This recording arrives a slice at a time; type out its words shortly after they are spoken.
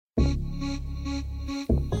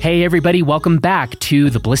Hey everybody, welcome back to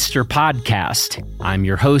the Blister Podcast. I'm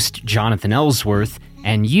your host, Jonathan Ellsworth,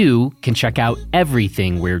 and you can check out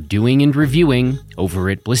everything we're doing and reviewing over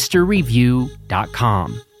at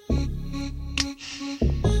blisterreview.com.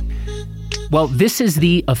 Well, this is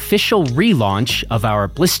the official relaunch of our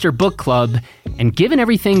Blister Book Club, and given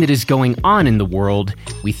everything that is going on in the world,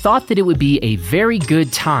 we thought that it would be a very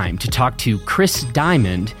good time to talk to Chris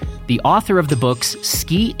Diamond, the author of the books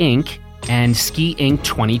Ski Inc. and Ski Inc.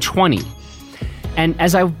 2020. And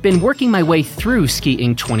as I've been working my way through Ski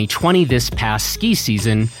Inc. 2020 this past ski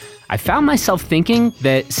season, I found myself thinking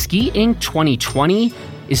that Ski Inc. 2020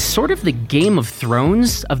 is sort of the Game of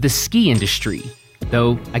Thrones of the ski industry,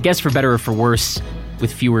 though I guess for better or for worse,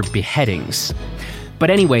 with fewer beheadings. But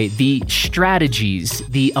anyway, the strategies,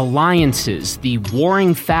 the alliances, the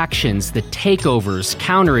warring factions, the takeovers,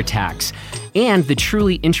 counterattacks, and the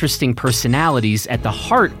truly interesting personalities at the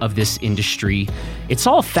heart of this industry, it's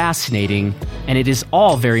all fascinating, and it is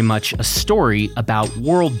all very much a story about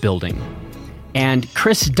world building. And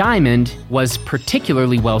Chris Diamond was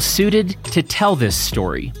particularly well suited to tell this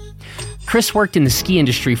story. Chris worked in the ski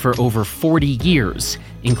industry for over 40 years,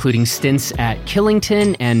 including stints at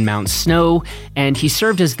Killington and Mount Snow, and he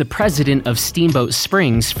served as the president of Steamboat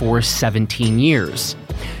Springs for 17 years.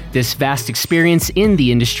 This vast experience in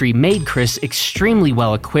the industry made Chris extremely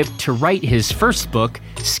well equipped to write his first book,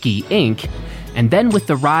 Ski Inc., and then with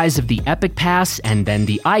the rise of the Epic Pass and then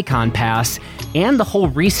the Icon Pass, and the whole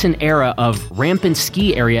recent era of rampant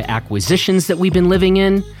ski area acquisitions that we've been living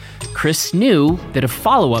in, Chris knew that a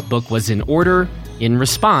follow-up book was in order in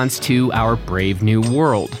response to our brave new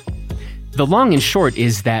world. The long and short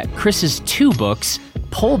is that Chris's two books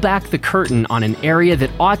pull back the curtain on an area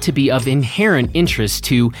that ought to be of inherent interest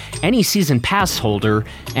to any season pass holder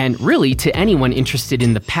and really to anyone interested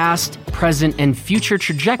in the past, present, and future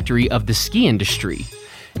trajectory of the ski industry.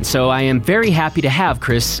 And so I am very happy to have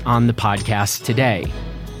Chris on the podcast today.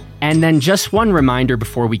 And then just one reminder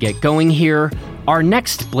before we get going here, our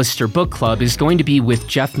next Blister Book Club is going to be with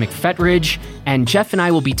Jeff McFetridge, and Jeff and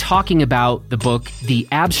I will be talking about the book The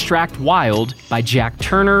Abstract Wild by Jack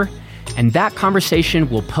Turner, and that conversation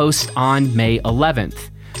will post on May 11th.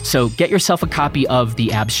 So get yourself a copy of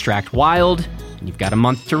The Abstract Wild, and you've got a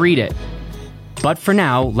month to read it. But for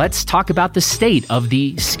now, let's talk about the state of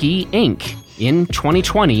the Ski Inc. in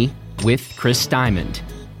 2020 with Chris Diamond.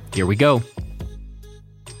 Here we go.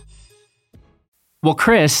 Well,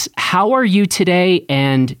 Chris, how are you today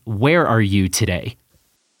and where are you today?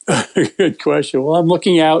 Good question. Well, I'm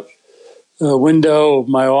looking out the window of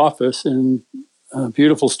my office in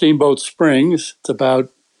beautiful Steamboat Springs. It's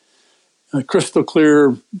about crystal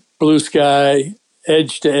clear blue sky,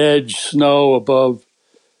 edge to edge snow above,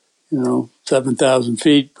 7,000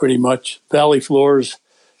 feet pretty much. Valley floors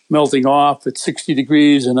melting off at 60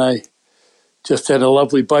 degrees, and I just had a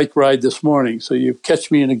lovely bike ride this morning. So you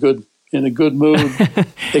catch me in a good mood,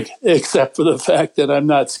 except for the fact that I'm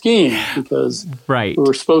not skiing because right. We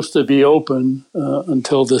were supposed to be open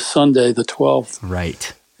until this Sunday, the 12th.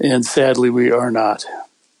 Right. And sadly, we are not.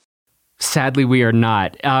 Sadly, we are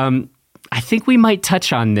not. I think we might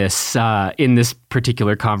touch on this in this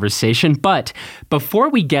particular conversation. But before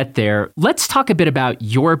we get there, let's talk a bit about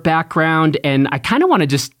your background. And I kind of want to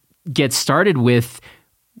just get started with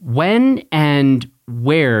when and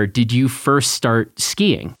where did you first start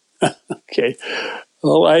skiing? Okay.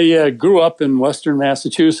 Well, I grew up in Western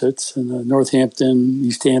Massachusetts in the Northampton,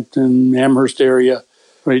 East Hampton, Amherst area,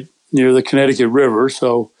 right near the Connecticut River.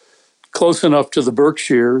 So close enough to the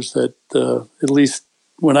Berkshires that at least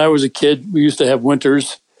when I was a kid, we used to have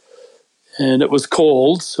winters and it was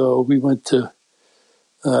cold. So we went to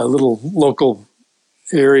a little local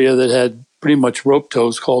area that had pretty much rope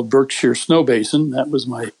tows called Berkshire Snow Basin. That was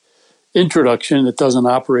my introduction. It doesn't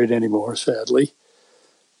operate anymore, sadly.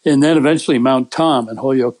 And then eventually Mount Tom in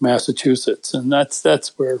Holyoke, Massachusetts. And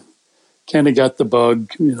that's where kind of got the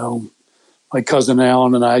bug. My cousin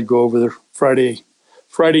Alan and I'd go over there Friday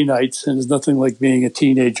nights, and there's nothing like being a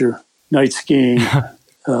teenager night skiing.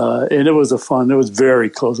 And it was very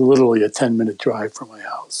close, literally a 10-minute drive from my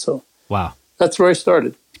house. So wow, that's where I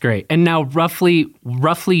started. Great. And now roughly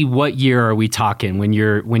what year are we talking when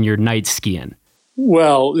you're night skiing?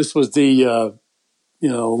 Well, this was the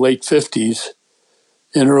late 50s.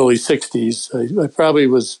 In early 60s. I probably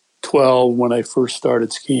was 12 when I first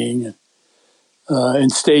started skiing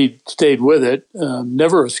and stayed with it.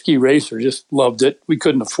 Never a ski racer, just loved it. We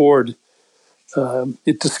couldn't afford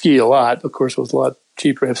it to ski a lot. Of course, it was a lot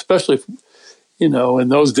cheaper, especially, in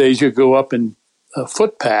those days you go up in a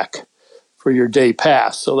foot pack for your day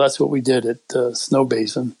pass. So that's what we did at Snow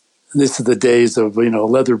Basin. And this is the days of,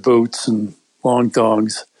 leather boots and long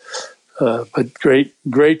thongs. but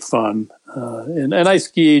great fun. And I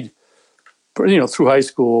skied, through high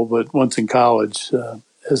school, but once in college,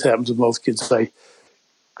 as happens with most kids, I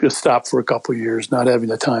just stopped for a couple of years, not having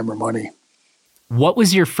the time or money. What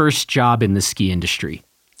was your first job in the ski industry?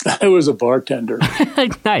 I was a bartender.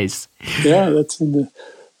 Nice. Yeah, that's in the.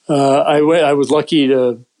 I was lucky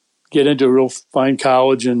to get into a real fine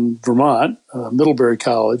college in Vermont, Middlebury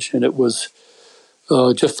College, and it was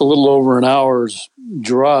just a little over an hour's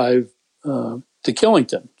drive to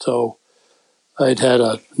Killington. So I'd had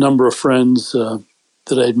a number of friends that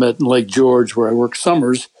I'd met in Lake George, where I worked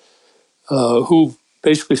summers, who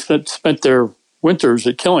basically spent their winters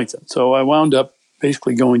at Killington. So I wound up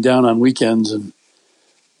basically going down on weekends and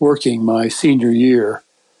working my senior year.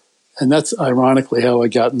 And that's ironically how I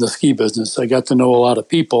got in the ski business. I got to know a lot of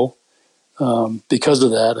people because of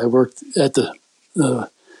that. I worked at the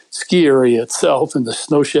ski area itself in the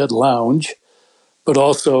Snowshed Lounge, but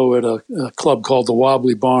also at a club called the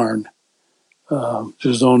Wobbly Barn, which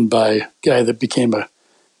was owned by a guy that became a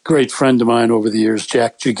great friend of mine over the years,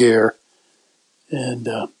 Jack Jaguar. And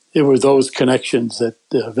it were those connections that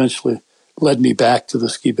eventually led me back to the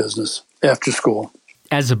ski business after school.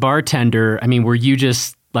 As a bartender, I mean, were you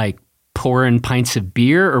just like pouring pints of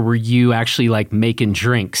beer, or were you actually like making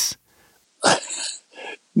drinks?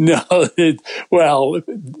 No,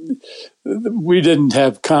 we didn't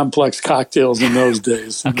have complex cocktails in those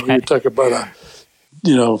days. Okay. We talk about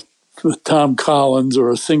Tom Collins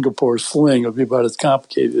or a Singapore Sling. It would be about as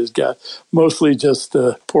complicated as got. Mostly just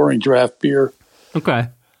pouring draft beer. Okay.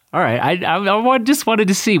 All right. I just wanted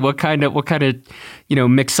to see what kind of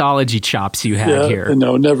mixology chops you had here.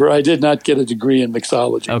 No, never. I did not get a degree in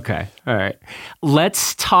mixology. Okay. All right.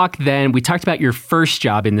 Let's talk then. We talked about your first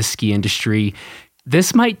job in the ski industry.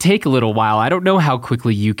 This might take a little while. I don't know how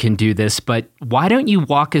quickly you can do this, but why don't you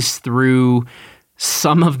walk us through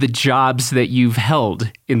some of the jobs that you've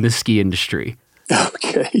held in the ski industry?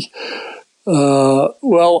 Okay.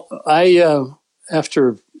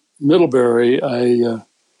 After Middlebury, I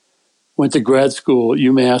went to grad school at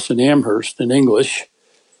UMass in Amherst in English.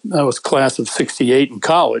 I was class of 68 in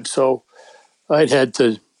college, so I'd had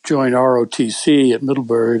to join ROTC at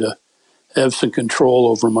Middlebury to have some control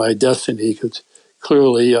over my destiny, because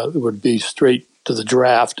clearly it would be straight to the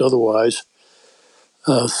draft otherwise.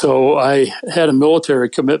 So I had a military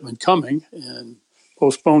commitment coming and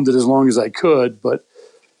postponed it as long as I could, but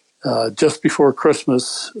just before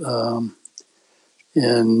Christmas in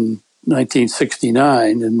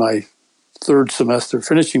 1969, in my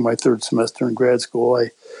finishing my third semester in grad school, I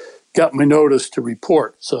got my notice to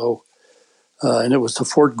report. So, and it was to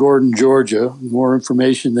Fort Gordon, Georgia. More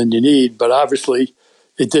information than you need, but obviously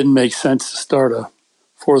it didn't make sense to start a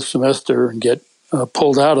fourth semester and get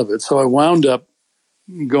pulled out of it. So I wound up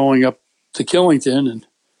going up to Killington and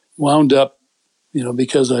wound up,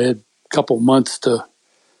 because I had a couple months to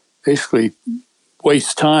basically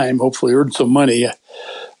waste time, hopefully earn some money.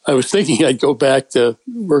 I was thinking I'd go back to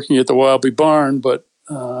working at the Wobbly Barn, but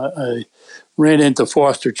I ran into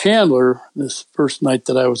Foster Chandler this first night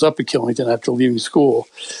that I was up at Killington after leaving school.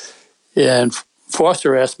 And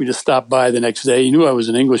Foster asked me to stop by the next day. He knew I was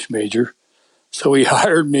an English major, so he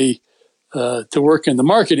hired me to work in the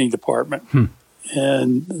marketing department.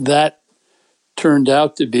 And that turned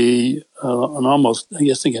out to be an almost, an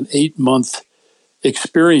 8-month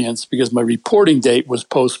experience, because my reporting date was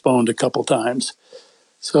postponed a couple times.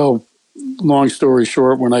 So, long story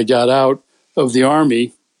short, when I got out of the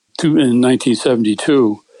Army in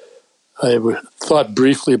 1972, I thought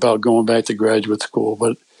briefly about going back to graduate school,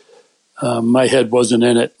 but my head wasn't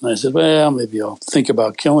in it. And I said, well, maybe I'll think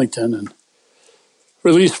about Killington, and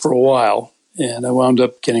at least for a while. And I wound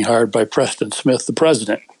up getting hired by Preston Smith, the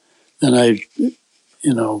president. And I,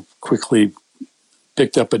 quickly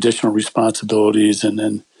picked up additional responsibilities. And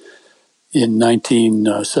then in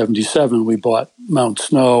 1977, we bought Mount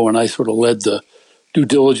Snow, and I sort of led the due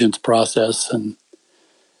diligence process. And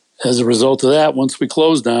as a result of that, once we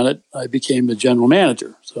closed on it, I became the general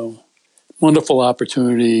manager. So wonderful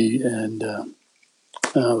opportunity, and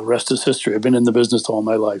the rest is history. I've been in the business all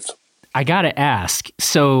my life. I got to ask,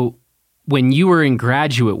 so when you were in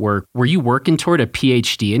graduate work, were you working toward a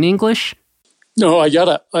PhD in English? No,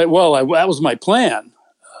 that was my plan.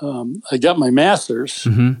 I got my master's.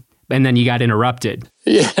 Mm-hmm. And then you got interrupted.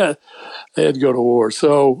 Yeah, I had to go to war.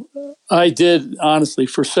 So I did, honestly,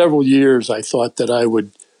 for several years, I thought that I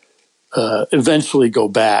would eventually go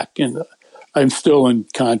back. And I'm still in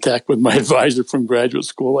contact with my advisor from graduate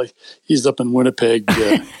school. He's up in Winnipeg,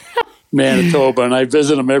 Manitoba, and I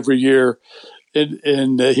visit him every year.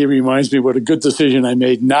 And he reminds me what a good decision I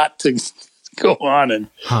made not to go on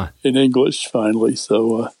in English finally.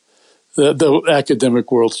 So the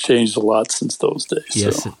academic world's changed a lot since those days.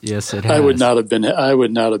 Yes, so yes, it has. I would not have been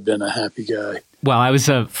a happy guy. Well, I was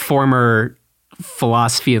a former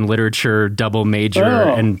philosophy and literature double major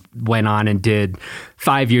and went on and did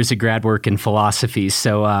 5 years of grad work in philosophy.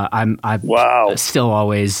 So I'm still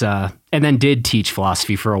always and then did teach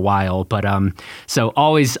philosophy for a while. But so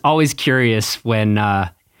always curious when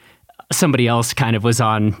somebody else kind of was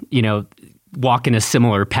on, walking a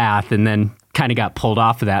similar path and then kind of got pulled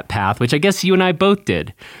off of that path, which I guess you and I both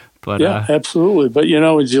did. But yeah, absolutely. But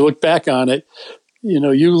as you look back on it,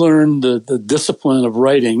 you learn the discipline of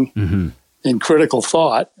writing and critical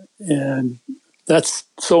thought, and that's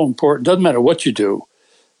so important. Doesn't matter what you do,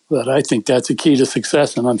 but I think that's a key to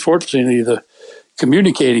success. And unfortunately, the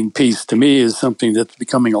communicating piece to me is something that's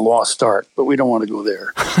becoming a lost art, but we don't want to go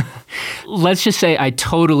there. Let's just say I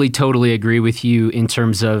totally agree with you in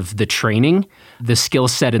terms of the training, the skill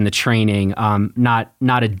set and the training. Not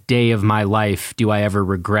a day of my life do I ever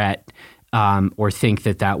regret or think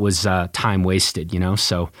that was time wasted,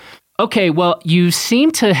 So, okay, well, you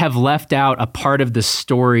seem to have left out a part of the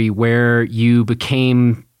story where you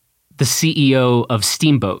became the CEO of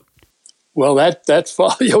Steamboat. Well, that's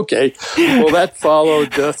okay. Well, that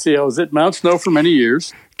followed. I was at Mount Snow for many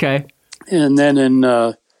years. Okay, and then in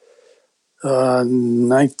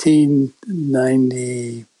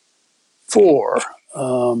 1994,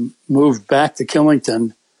 moved back to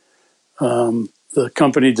Killington. The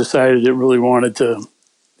company decided it really wanted to,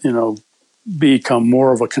 become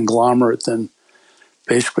more of a conglomerate than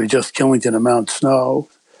basically just Killington and Mount Snow.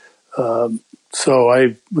 So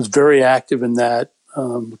I was very active in that,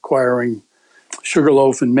 acquiring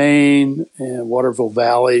Sugarloaf in Maine and Waterville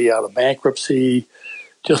Valley out of bankruptcy.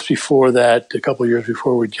 Just before that, a couple of years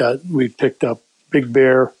before, we picked up Big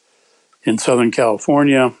Bear in Southern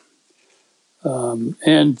California,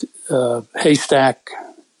 and Haystack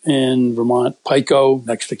in Vermont, Pico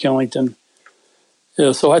next to Killington.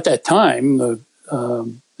 So at that time, the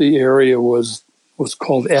area was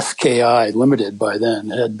called SKI Limited by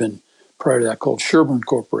then. It had been prior to that called Sherburne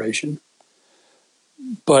Corporation.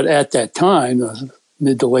 But at that time,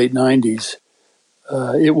 mid to late 90s,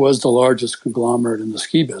 it was the largest conglomerate in the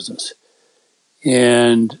ski business.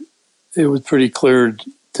 And it was pretty clear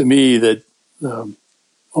to me that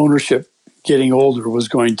ownership getting older was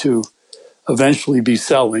going to eventually be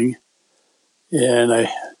selling. And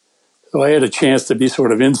so I had a chance to be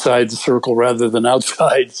sort of inside the circle rather than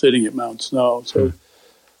outside sitting at Mount Snow. So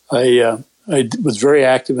I was very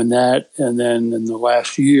active in that. And then in the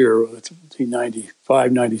last year,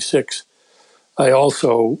 95, 96, I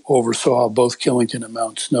also oversaw both Killington and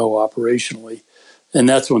Mount Snow operationally. And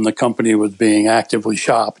that's when the company was being actively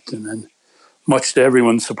shopped. And then, much to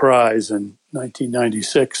everyone's surprise, in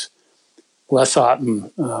 1996, Les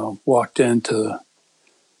Otten walked into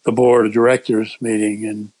the board of directors meeting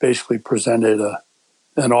and basically presented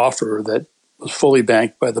an offer that was fully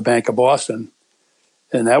banked by the Bank of Boston.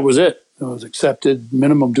 And that was it. It was accepted,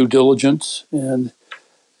 minimum due diligence, and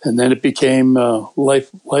then it became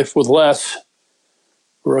life with Les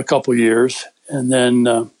for a couple years. And then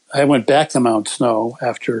I went back to Mount Snow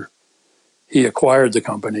after he acquired the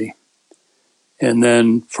company. And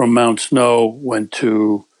then from Mount Snow went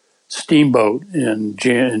to Steamboat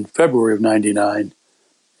in February of 99,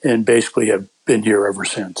 and basically have been here ever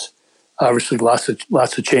since. Obviously, lots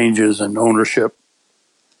of changes and ownership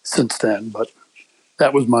since then, but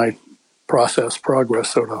that was my progress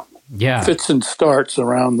sort of fits and starts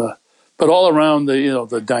but all around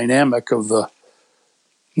the dynamic of the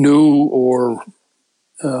new or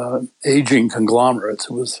aging conglomerates.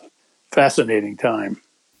 It was a fascinating time.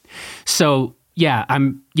 So, yeah,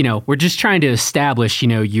 we're just trying to establish,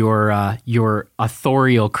 your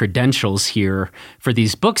authorial credentials here for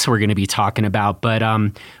these books we're going to be talking about. But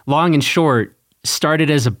long and short, started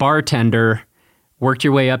as a bartender, worked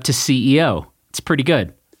your way up to CEO. It's pretty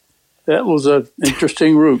good. That was an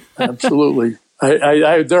interesting route. Absolutely.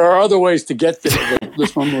 There are other ways to get there, but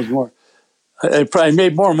this one was more. I probably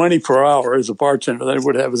made more money per hour as a bartender than I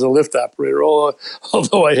would have as a lift operator,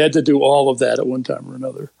 although I had to do all of that at one time or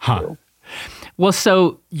another. Huh. So. Well,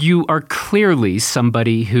 so you are clearly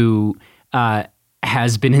somebody who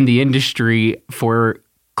has been in the industry for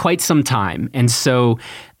quite some time. And so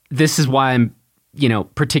this is why I'm,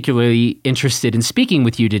 particularly interested in speaking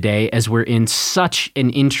with you today, as we're in such an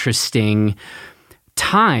interesting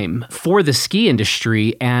time for the ski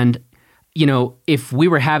industry. And, if we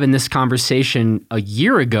were having this conversation a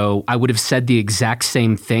year ago, I would have said the exact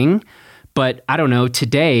same thing. But I don't know,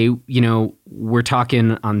 today, we're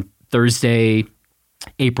talking on Thursday,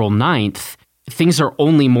 April 9th, things are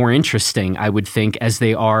only more interesting, I would think, as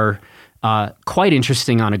they are quite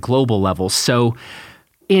interesting on a global level. So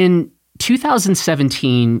in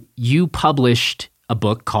 2017, you published a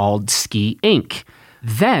book called Ski Inc.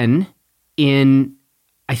 Then in,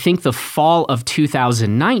 I think, the fall of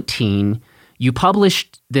 2019, you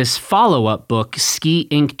published this follow-up book, Ski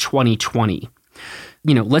Inc. 2020.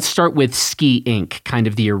 Let's start with Ski Inc., kind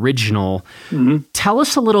of the original. Mm-hmm. Tell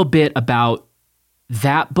us a little bit about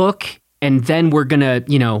that book, and then we're going to,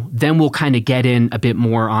 then we'll kind of get in a bit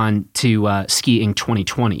more on to Ski Inc.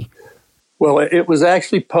 2020. Well, it was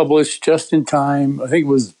actually published just in time. I think it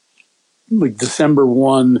was like December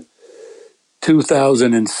 1,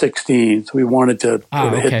 2016. So we wanted to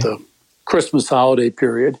hit the Christmas holiday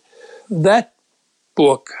period. That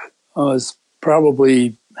book was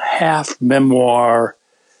probably half memoir,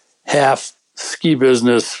 half ski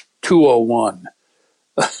business 201.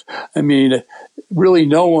 I mean, really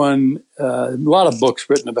no one, a lot of books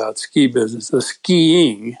written about ski business, the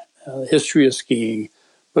skiing, history of skiing,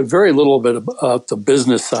 but very little bit about the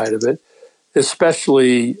business side of it,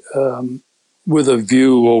 especially with a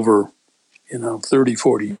view over, 30,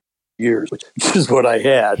 40 years, which is what I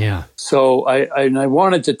had. Yeah. So I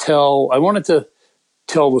wanted to tell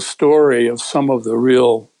the story of some of the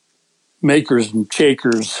real makers and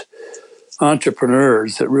shakers,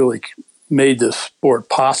 entrepreneurs that really made this sport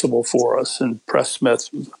possible for us. And Press Smith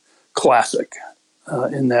was a classic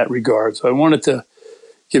in that regard. So I wanted to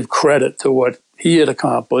give credit to what he had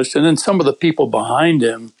accomplished, and then some of the people behind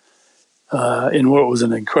him in what was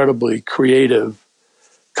an incredibly creative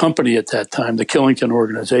company at that time. The Killington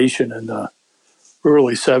organization in the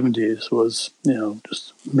early 70s was,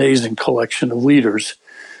 just amazing collection of leaders.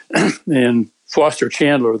 And Foster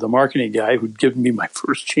Chandler, the marketing guy who'd given me my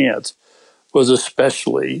first chance, was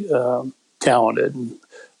especially talented and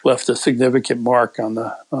left a significant mark on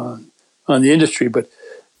the industry. But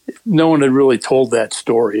no one had really told that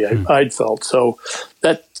story, I'd felt. So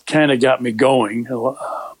that kind of got me going.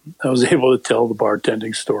 I was able to tell the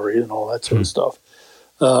bartending story and all that sort of stuff.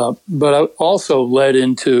 But I also led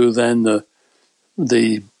into then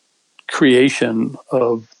the creation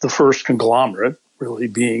of the first conglomerate, really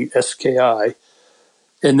being SKI,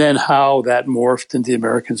 and then how that morphed into the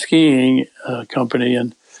American Skiing Company.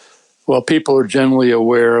 And while people are generally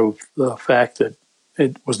aware of the fact that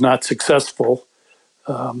it was not successful,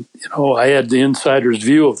 I had the insider's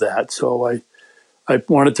view of that. So I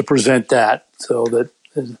wanted to present that so that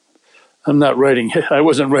I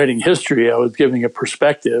wasn't writing history. I was giving a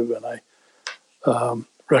perspective, and I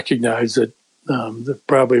recognized that there's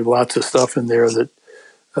probably lots of stuff in there that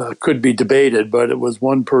could be debated, but it was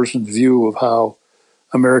one person's view of how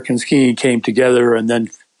American skiing came together and then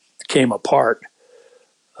came apart.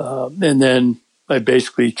 And then I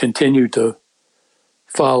basically continued to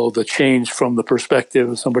follow the change from the perspective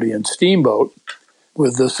of somebody in Steamboat,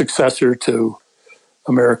 with the successor to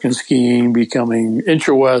American skiing becoming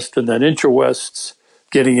Intrawest, and then Intrawest's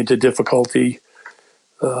getting into difficulty,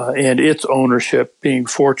 and its ownership being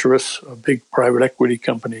Fortress, a big private equity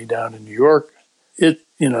company down in New York. It,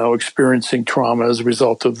 experiencing trauma as a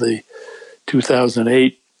result of the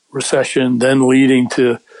 2008 recession, then leading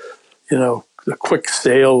to, the quick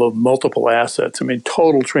sale of multiple assets. I mean,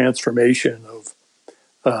 total transformation of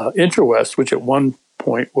Intrawest, which at one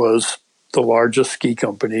point was the largest ski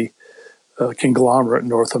company conglomerate in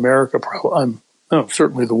North America,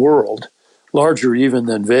 certainly the world, larger even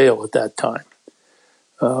than Vail at that time.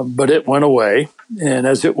 But it went away, and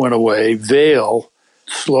as it went away, Vail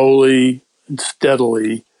slowly and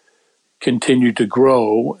steadily continued to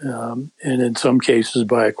grow, and in some cases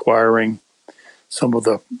by acquiring some of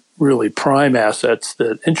the really prime assets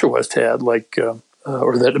that Intrawest had,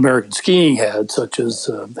 or that American Skiing had, such as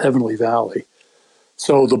Heavenly Valley.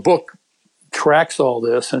 So the book tracks all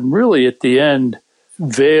this, and really at the end,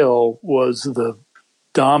 Vail was the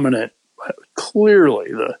dominant,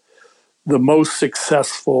 clearly the most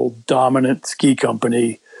successful dominant ski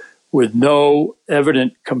company with no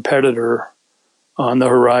evident competitor on the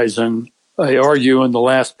horizon. I argue in the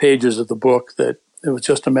last pages of the book that it was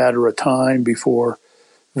just a matter of time before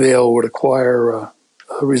Vail would acquire a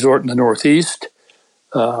resort in the Northeast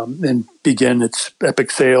and begin its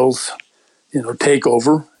epic sales,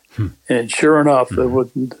 takeover. And sure enough, it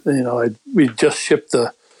wouldn't. We just shipped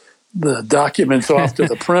the documents off to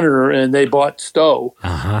the printer, and they bought Stowe.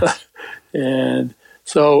 Uh-huh. And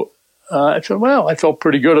so I felt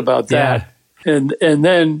pretty good about that. Yeah. And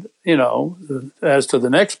then, as to the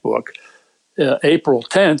next book, April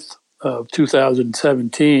 10th of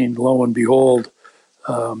 2017, lo and behold,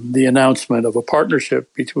 the announcement of a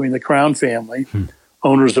partnership between the Crown family,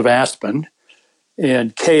 owners of Aspen,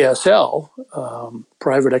 and KSL,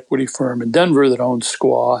 private equity firm in Denver that owns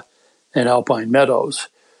Squaw and Alpine Meadows.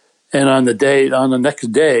 And on the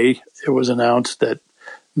next day, it was announced that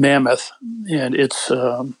Mammoth and its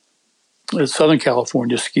Southern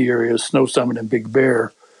California ski areas, Snow Summit and Big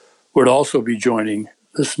Bear, would also be joining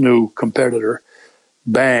this new competitor.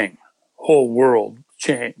 Bang, whole world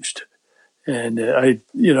changed. And I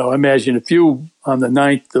imagine if you on the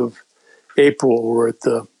 9th of April were at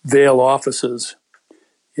the Vail offices,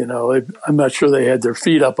 I'm not sure they had their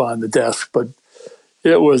feet up on the desk, but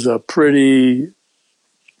it was a pretty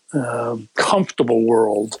comfortable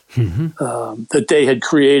world that they had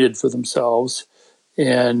created for themselves,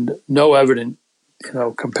 and no evident,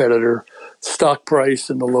 competitor. Stock price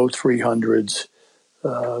in the low 300s.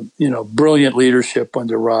 Brilliant leadership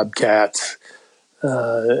under Rob Katz.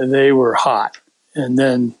 They were hot, and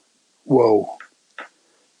then, whoa,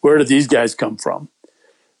 where did these guys come from?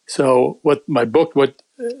 So, I've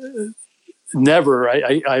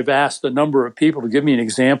asked a number of people to give me an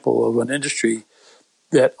example of an industry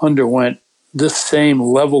that underwent this same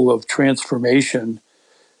level of transformation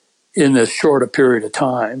in this short a period of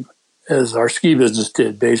time as our ski business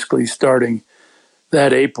did, basically starting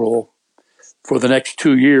that April for the next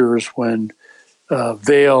 2 years when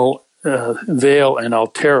Vail and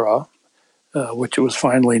Alterra, which it was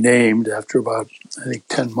finally named after about, I think,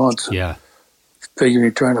 10 months. Yeah.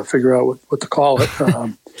 Trying to figure out what to call it.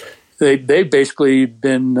 They've basically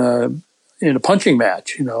been in a punching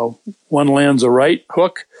match. One lands a right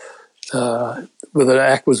hook with an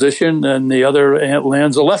acquisition, and the other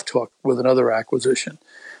lands a left hook with another acquisition.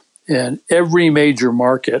 And every major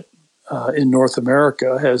market in North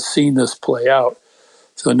America has seen this play out.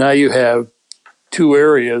 So now you have two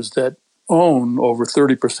areas that own over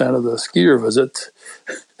 30% of the skier visits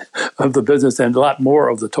of the business and a lot more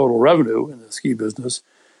of the total revenue in the ski business.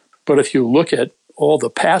 But if you look at all the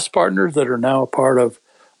past partners that are now a part of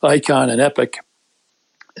Icon and Epic,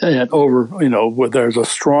 and where there's a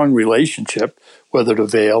strong relationship, whether to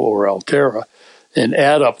Vail or Alterra, and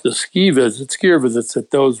add up the skier visits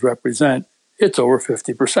that those represent, it's over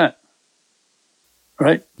 50%,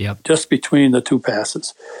 right? Yep. Just between the two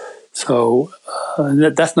passes. So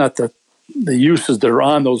that's not the uses that are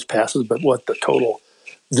on those passes, but what the total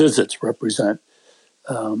visits represent,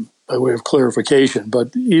 by way of clarification.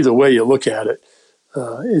 But either way you look at it,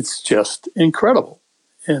 it's just incredible.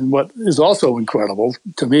 And what is also incredible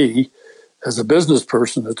to me, as a business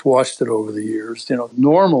person that's watched it over the years,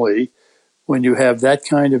 normally when you have that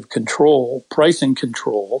kind of control, pricing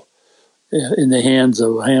control, in the hands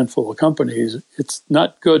of a handful of companies, it's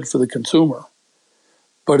not good for the consumer.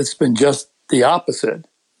 But it's been just the opposite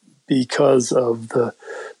because of the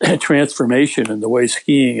transformation in the way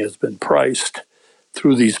skiing has been priced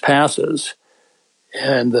through these passes,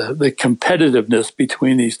 and the competitiveness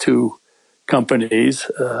between these two companies,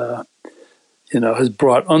 has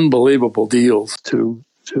brought unbelievable deals to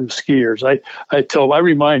skiers. I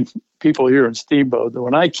remind people here in Steamboat that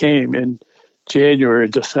when I came in January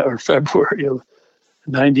or February of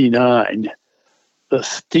 '99, the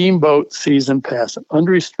Steamboat season pass, an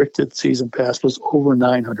unrestricted season pass, was over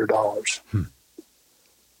 $900.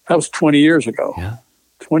 That was 20 years ago. Yeah.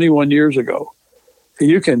 21 years ago.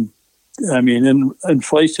 In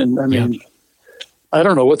inflation, I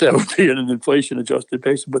don't know what that would be in an inflation-adjusted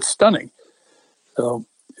basis, but stunning. So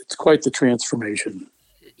it's quite the transformation.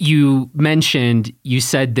 You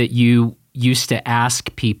said that you used to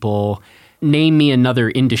ask people, name me another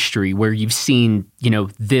industry where you've seen,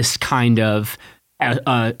 this kind of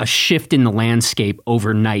a shift in the landscape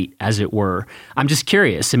overnight, as it were. I'm just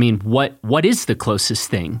curious. What is the closest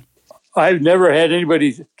thing? I've never had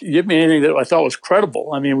anybody give me anything that I thought was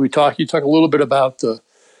credible. You talk a little bit about the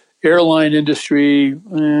airline industry.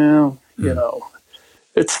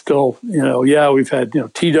 It's still, we've had,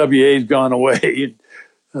 TWA's gone away,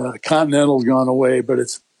 Continental's gone away, but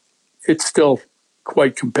it's still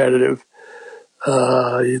quite competitive.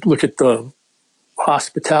 You look at the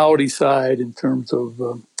hospitality side in terms of,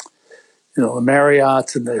 the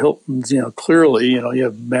Marriotts and the Hiltons, clearly, you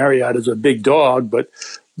have Marriott as a big dog, but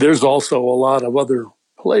there's also a lot of other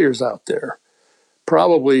players out there.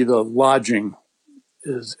 Probably the lodging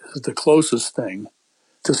is the closest thing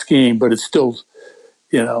to skiing, but it's still,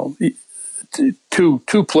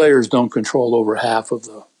 two players don't control over half of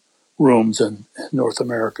the rooms in North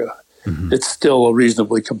America. Mm-hmm. It's still a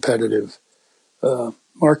reasonably competitive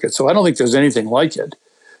market. So I don't think there's anything like it.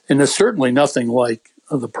 And there's certainly nothing like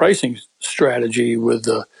the pricing strategy with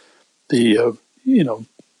the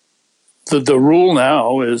rule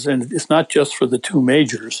now is, and it's not just for the two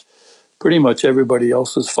majors, pretty much everybody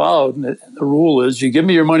else has followed. And the rule is you give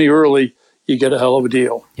me your money early, you get a hell of a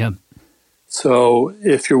deal. Yep. So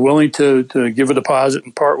if you're willing to give a deposit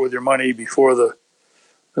and part with your money before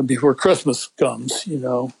Christmas comes,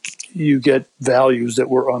 you get values that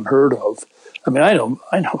were unheard of. I mean, I know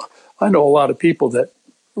a lot of people that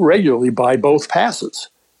regularly buy both passes.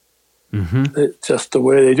 Mm-hmm. It's just the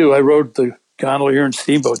way they do. I rode the Gondolier and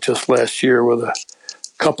Steamboat just last year with a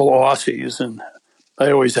couple of Aussies, and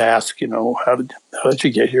I always ask, how did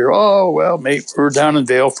you get here? Oh, well, mate, we were down in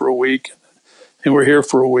Vail for a week, and we're here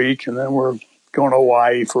for a week, and then we're going to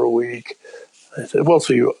Hawaii for a week. I said, well,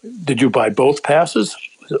 so did you buy both passes?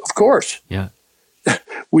 I said, of course. Yeah.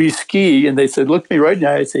 We ski, and they said, look me right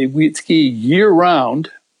now. I say, we ski year-round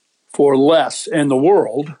for less in the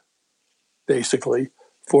world, basically,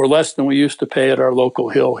 for less than we used to pay at our local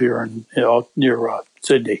hill here in near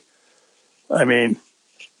Sydney. I mean,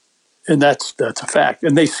 and that's a fact.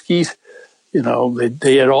 And they ski,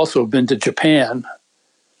 they had also been to Japan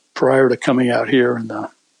prior to coming out here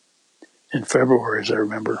in February, as I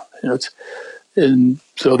remember. And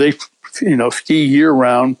so they, ski year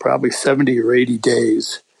round, probably 70 or 80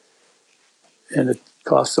 days, and it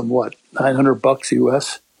costs them what, $900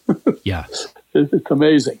 US? Yeah, it's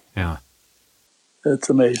amazing. Yeah, it's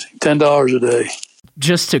amazing. $10 a day.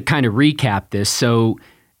 Just to kind of recap this, so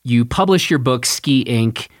you publish your book, Ski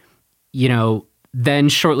Inc. Then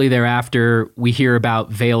shortly thereafter, we hear about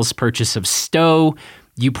Vail's purchase of Stowe.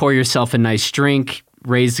 You pour yourself a nice drink,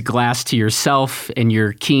 raise a glass to yourself and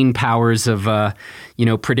your keen powers of,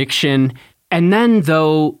 prediction. And then,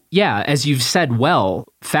 though, as you've said,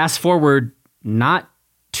 fast forward not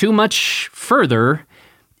too much further,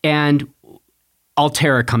 and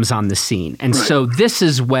Alterra comes on the scene. And right. So this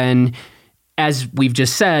is when, as we've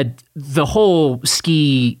just said, the whole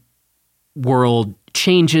ski world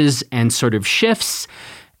changes and sort of shifts.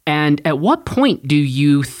 And at what point do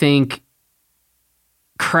you think,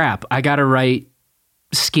 crap, I got to write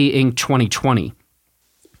Ski Inc. 2020?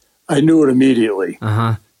 I knew it immediately.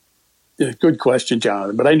 Uh-huh. Yeah, good question,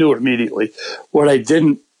 Jonathan, but I knew it immediately. What I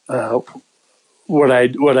didn't, what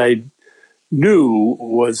I knew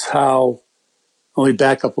was how, let me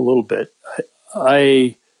back up a little bit.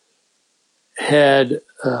 I had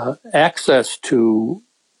access to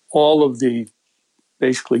all of the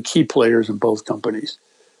basically key players in both companies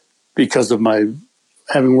because of my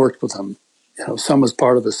having worked with them. Some as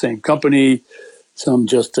part of the same company, some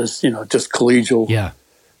just as, just collegial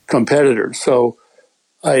competitors. So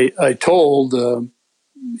I told, them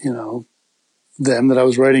that I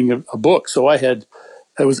was writing a book. So I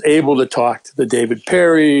was able to talk to the David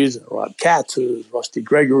Perrys, Rob Katz's, Rusty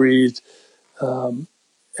Gregory's,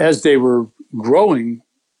 as they were growing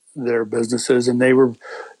their businesses, and they were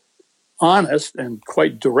honest and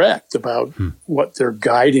quite direct about what their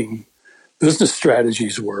guiding business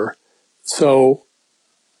strategies were. So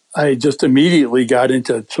I just immediately got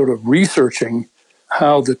into sort of researching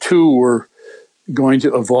how the two were going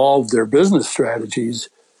to evolve their business strategies.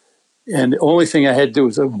 And the only thing I had to do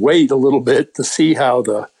was wait a little bit to see how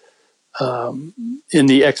in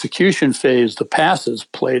the execution phase, the passes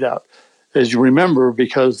played out. As you remember,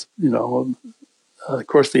 because, of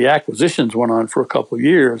course, the acquisitions went on for a couple of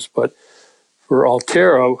years, but for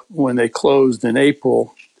Alterra, when they closed in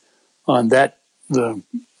April on the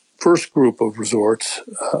first group of resorts,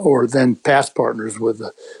 or then pass partners with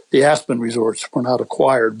the Aspen resorts were not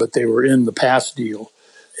acquired, but they were in the pass deal.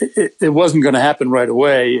 It wasn't going to happen right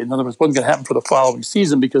away. In other words, it wasn't going to happen for the following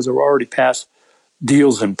season because there were already pass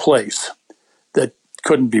deals in place that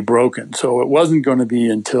couldn't be broken. So it wasn't going to be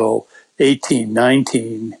until 18,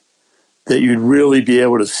 19 that you'd really be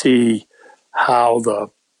able to see how the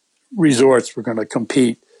resorts were going to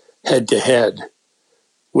compete head to head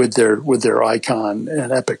with their Icon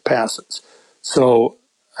and Epic passes. So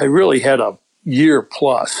I really had a year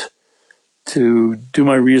plus to do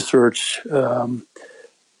my research and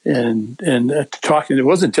talking. It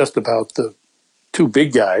wasn't just about the two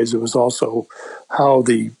big guys. It was also how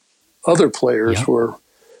the other players were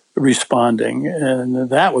responding. And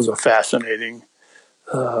that was a fascinating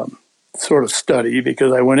sort of study,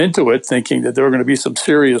 because I went into it thinking that there were going to be some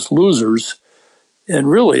serious losers. And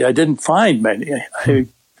really, I didn't find many. A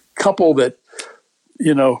couple that,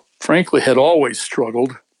 frankly, had always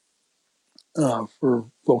struggled for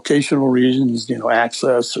locational reasons,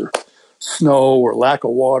 access or snow or lack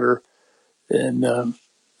of water. And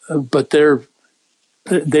but they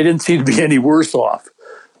didn't seem to be any worse off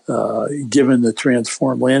given the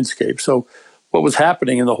transformed landscape. So what was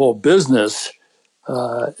happening in the whole business,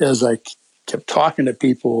 as I kept talking to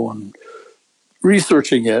people and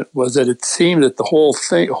researching it, was that it seemed that the whole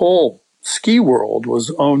ski world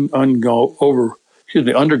was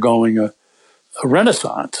undergoing a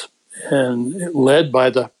renaissance, and led by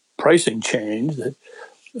the pricing change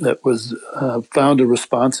that was found a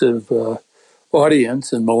responsive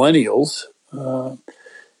audience in millennials,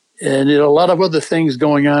 and a lot of other things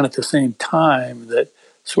going on at the same time that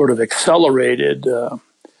sort of accelerated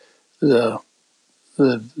the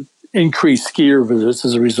increased skier visits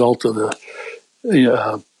as a result of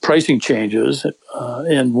the pricing changes.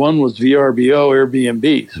 And one was VRBO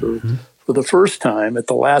Airbnb. So for the first time, at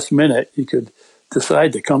the last minute, you could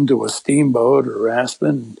decide to come to a Steamboat or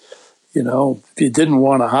Aspen. If you didn't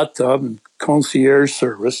want a hot tub and concierge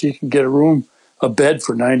service, you can get a bed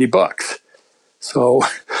for $90. So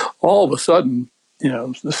all of a sudden,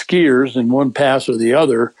 the skiers in one pass or the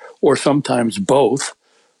other, or sometimes both,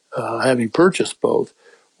 having purchased both,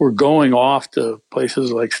 were going off to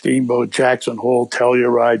places like Steamboat, Jackson Hole,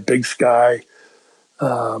 Telluride, Big Sky,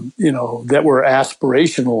 that were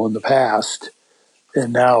aspirational in the past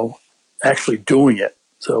and now actually doing it.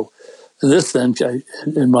 So this then,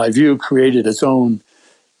 in my view, created its own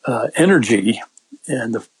energy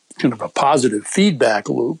and kind of a positive feedback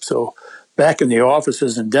loop. So back in the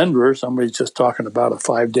offices in Denver, somebody's just talking about a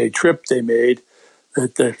 5-day trip they made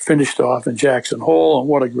that they finished off in Jackson Hole, and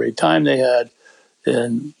what a great time they had.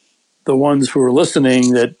 And the ones who are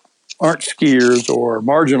listening that aren't skiers or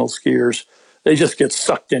marginal skiers, they just get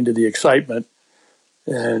sucked into the excitement.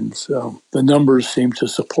 And so the numbers seem to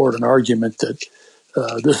support an argument that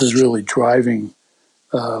this is really driving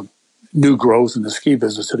new growth in the ski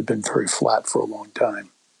business that had been very flat for a long time.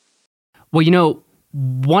 Well,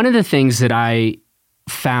 one of the things that I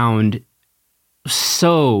found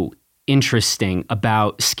so interesting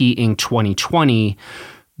about Ski Inc. 2020,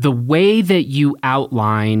 the way that you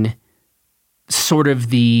outline sort of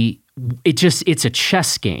it's a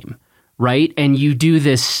chess game, right? And you do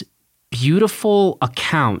this beautiful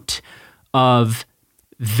account of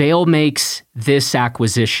Vail makes this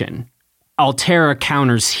acquisition. Alterra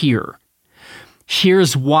counters here.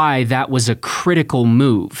 Here's why that was a critical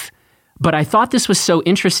move. But I thought this was so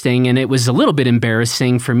interesting, and it was a little bit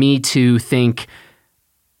embarrassing for me to think,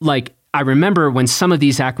 like, I remember when some of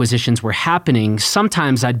these acquisitions were happening,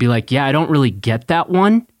 sometimes I'd be like, yeah, I don't really get that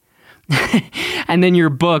one. And then your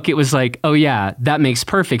book, it was like, oh yeah, that makes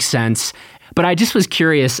perfect sense. But I just was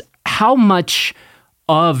curious, how much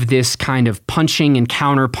of this kind of punching and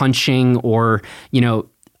counter punching, or,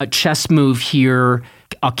 a chess move here,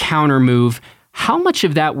 a counter move, how much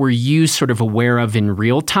of that were you sort of aware of in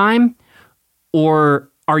real time? Or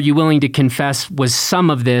are you willing to confess was some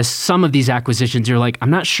of these acquisitions, you're like, I'm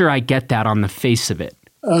not sure I get that on the face of it?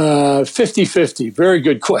 50-50. Very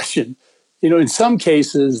good question. In some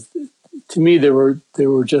cases, to me, there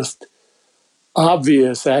were just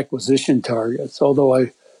obvious acquisition targets, although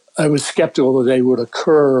I was skeptical that they would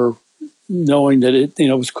occur, knowing that it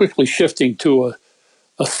was quickly shifting to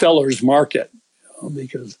a seller's market,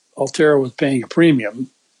 because Alterra was paying a premium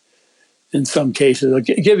in some cases. I'll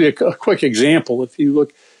give you a quick example. If you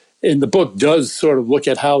look, and the book does sort of look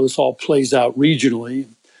at how this all plays out regionally,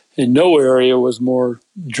 and no area was more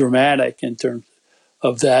dramatic in terms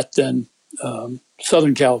of that than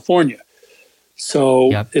Southern California.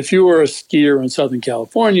 So If you were a skier in Southern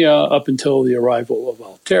California up until the arrival of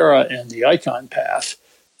Alterra and the Icon Pass,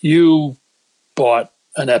 you bought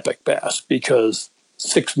an Epic Pass because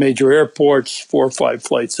 6 major airports, 4 or 5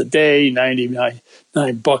 flights a day,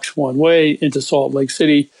 $99 one way into Salt Lake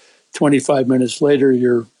City. 25 minutes later,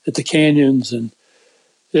 you're at the canyons, and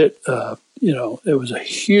it was a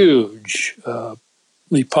hugely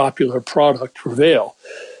popular product for Vail.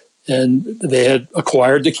 And they had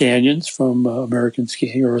acquired the canyons from American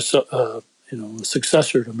Skiing, or a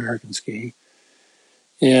successor to American Skiing.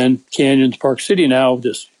 And Canyons Park City now,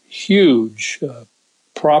 this huge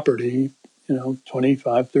property,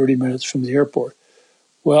 25, 30 minutes from the airport.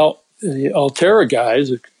 Well, the Alterra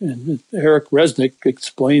guys, and Eric Resnick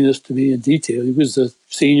explained this to me in detail. He was the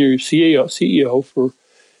senior CEO for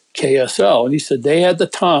KSL, and he said they had the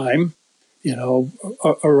time,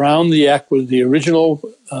 around the original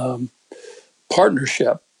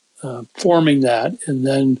partnership, forming that, and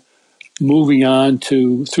then moving on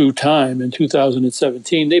through time in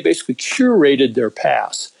 2017, they basically curated their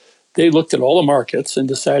pass. They looked at all the markets and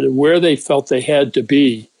decided where they felt they had to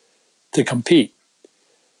be to compete.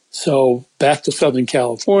 So back to Southern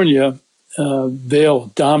California,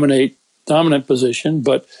 Vail dominant position,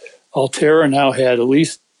 but Alterra now had at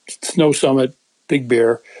least Snow Summit, Big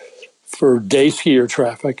Bear for day skier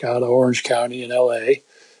traffic out of Orange County and LA,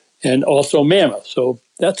 and also Mammoth. So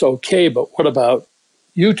that's okay, but what about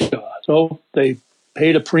Utah? So they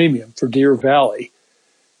paid a premium for Deer Valley,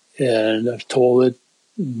 and I've told it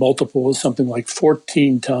multiple was something like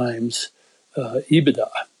 14 times EBITDA.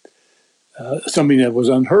 something that was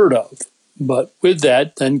unheard of. But with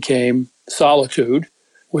that then came Solitude,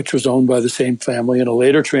 which was owned by the same family in a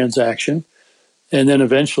later transaction, and then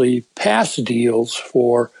eventually pass deals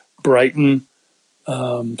for Brighton,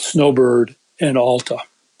 Snowbird, and Alta.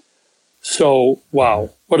 So,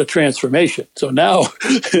 wow, what a transformation. So now,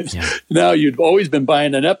 now you've always been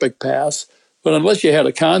buying an Epic Pass, but unless you had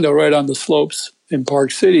a condo right on the slopes in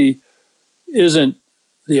Park City, isn't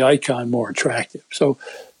the Icon more attractive? So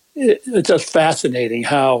it's just fascinating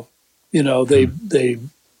how, they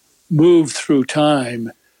move through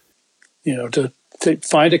time, to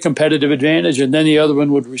find a competitive advantage, and then the other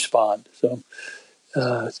one would respond. So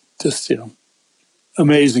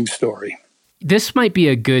amazing story. This might be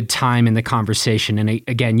a good time in the conversation, and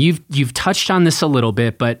again, you've touched on this a little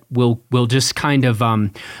bit, but we'll just kind of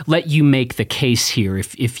let you make the case here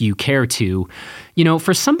if you care to.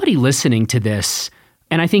 For somebody listening to this,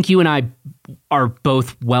 and I think you and I are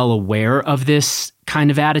both well aware of this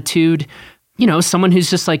kind of attitude. Someone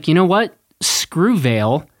who's just like, you know what? Screw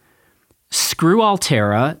Vail, screw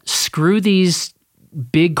Alterra, screw these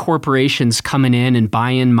big corporations coming in and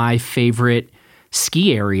buying my favorite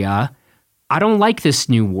ski area. I don't like this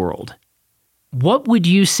new world. What would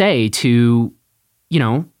you say to,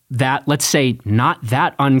 that, let's say, not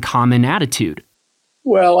that uncommon attitude?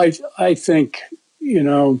 Well, I think,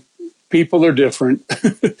 people are different.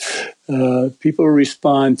 People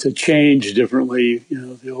respond to change differently.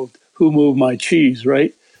 The old "who moved my cheese,"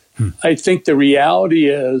 right? I think the reality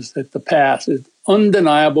is that the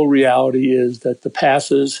undeniable reality is that the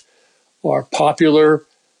passes are popular.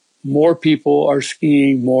 More people are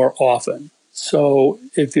skiing more often. So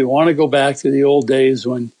if you want to go back to the old days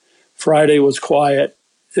when Friday was quiet,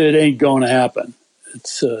 it ain't going to happen.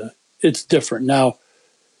 It's different now.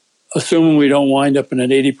 Assuming we don't wind up in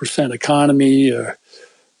an 80% economy or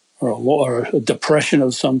a depression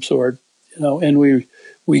of some sort, and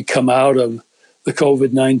we come out of the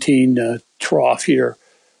COVID-19 trough here,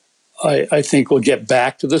 I think we'll get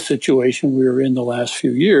back to the situation we were in the last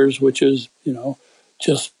few years, which is,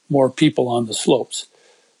 just more people on the slopes.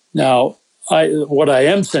 Now, what I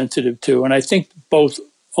am sensitive to, and I think both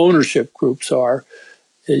ownership groups are,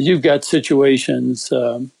 is you've got situations,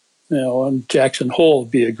 and Jackson Hole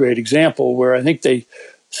would be a great example, where I think they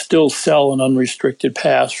still sell an unrestricted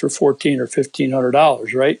pass for $1,400 or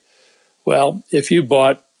 $1,500, right? Well, if you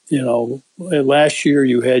bought, last year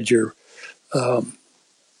you had your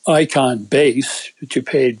Icon base that you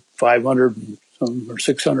paid $500 or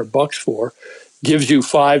 $600 for, gives you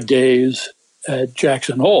 5 days at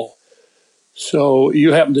Jackson Hole. So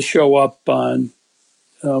you happen to show up on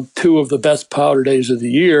 2 of the best powder days of the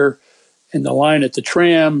year, and the line at the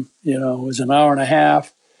tram, is an hour and a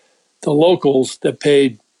half. The locals that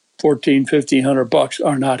paid $1,400, $1,500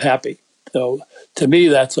 are not happy. So to me,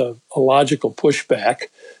 that's a logical pushback,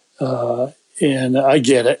 and I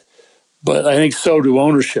get it. But I think so do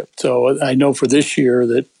ownership. So I know for this year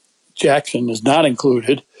that Jackson is not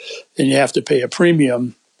included, and you have to pay a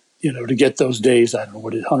premium, to get those days. I don't know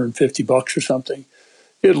what it is, $150 or something.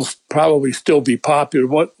 It'll probably still be popular.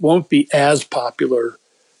 What won't be as popular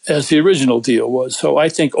as the original deal was. So I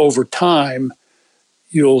think over time,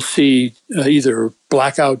 you'll see either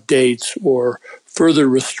blackout dates or further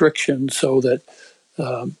restrictions so that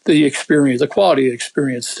the quality of the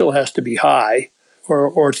experience still has to be high,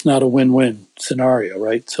 or it's not a win-win scenario,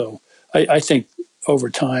 right? So I think over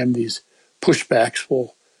time, these pushbacks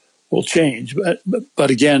will change.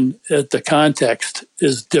 But again, the context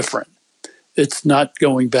is different. It's not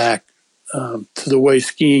going back to the way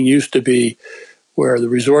skiing used to be, where the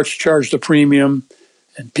resorts charged a premium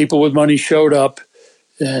and people with money showed up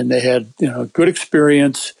and they had good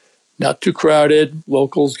experience, not too crowded.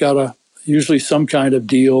 Locals got usually some kind of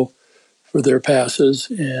deal for their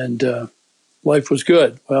passes, and life was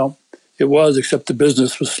good. Well, it was, except the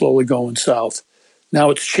business was slowly going south.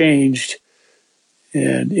 Now it's changed,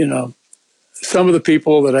 and some of the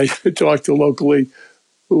people that I talk to locally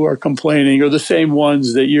who are complaining are the same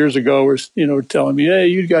ones that years ago were, telling me, "Hey,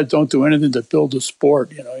 you guys don't do anything to build a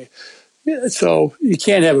sport." So you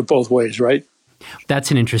can't have it both ways, right? That's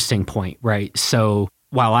an interesting point, right? So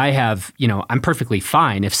while I have, I'm perfectly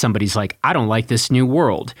fine if somebody's like, I don't like this new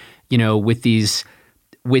world, with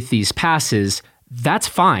these passes, that's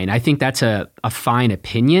fine. I think that's a fine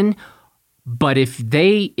opinion. But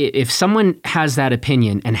if someone has that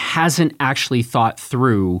opinion and hasn't actually thought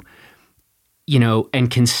through, and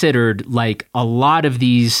considered, like, a lot of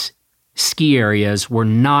these ski areas were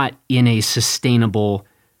not in a sustainable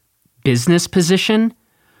business position,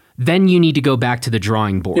 then you need to go back to the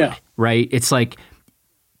drawing board, right? It's like,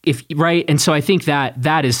 Right. And so I think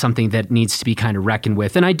that is something that needs to be kind of reckoned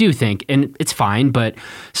with. And I do think, and it's fine, but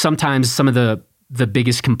sometimes some of the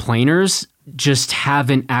biggest complainers just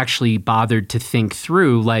haven't actually bothered to think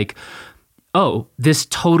through like, oh, this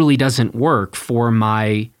totally doesn't work for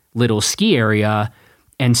my little ski area.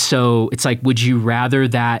 And so it's like, would you rather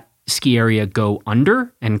that ski area go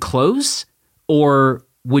under and close? Or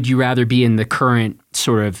would you rather be in the current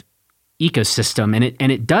sort of ecosystem?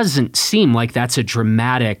 And it doesn't seem like that's a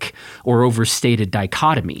dramatic or overstated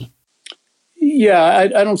dichotomy. Yeah,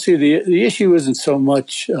 I don't see the issue isn't so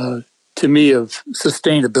much to me of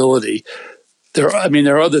sustainability. There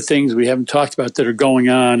are other things we haven't talked about that are going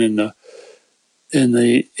on in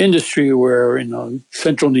the industry where,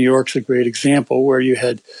 Central New York's a great example where you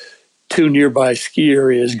had two nearby ski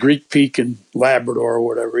areas, Greek Peak and Labrador or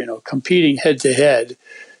whatever, competing head to head,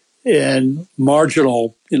 and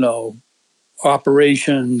marginal,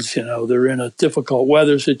 operations, they're in a difficult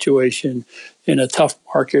weather situation, in a tough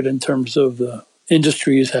market in terms of the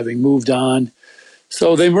industries having moved on.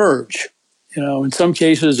 So they merge. In some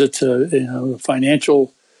cases it's a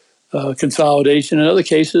financial consolidation. In other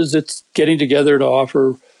cases it's getting together to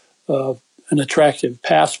offer an attractive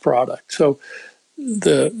pass product. So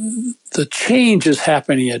the change is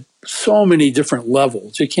happening at so many different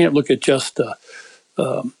levels. You can't look at just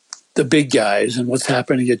the big guys and what's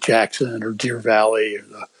happening at Jackson or Deer Valley or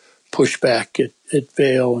the pushback at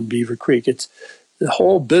Vail and Beaver Creek. It's the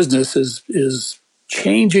whole business is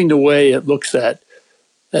changing the way it looks at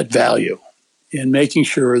value and making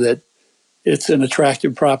sure that it's an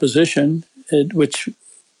attractive proposition, which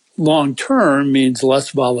long term means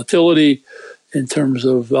less volatility in terms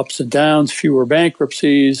of ups and downs, fewer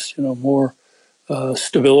bankruptcies, more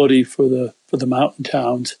stability for the mountain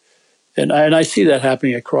towns. And I see that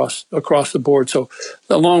happening across the board. So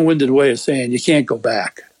the long-winded way of saying you can't go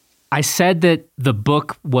back. I said that the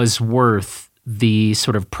book was worth the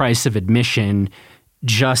sort of price of admission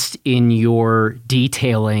just in your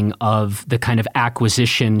detailing of the kind of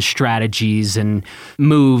acquisition strategies and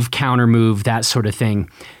move, counter move, that sort of thing.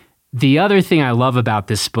 The other thing I love about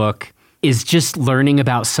this book is just learning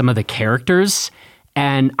about some of the characters.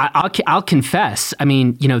 And I'll confess,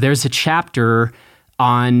 there's a chapter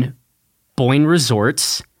on Boyne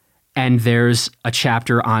Resorts, and there's a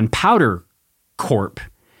chapter on Powder Corp.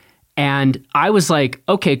 And I was like,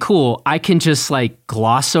 okay, cool. I can just like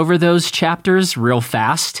gloss over those chapters real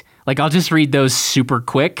fast. Like I'll just read those super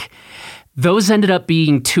quick. Those ended up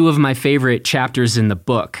being two of my favorite chapters in the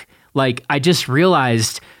book. Like I just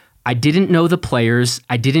realized I didn't know the players.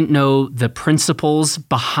 I didn't know the principles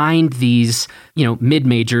behind these,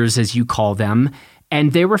 mid-majors, as you call them.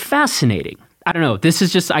 And they were fascinating. I don't know. This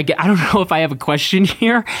is just, I don't know if I have a question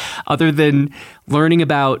here other than learning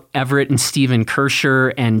about Everett and Stephen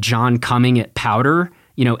Kirscher and John Cumming at Powder.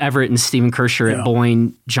 Everett and Stephen Kirscher at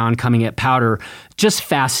Boyne, John Cumming at Powder. Just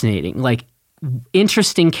fascinating. Like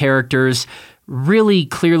interesting characters, really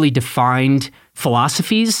clearly defined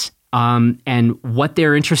philosophies, and what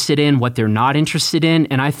they're interested in, what they're not interested in.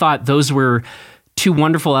 And I thought those were two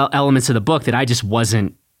wonderful elements of the book that I just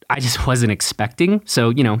wasn't expecting.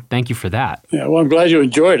 So, thank you for that. Yeah, well, I'm glad you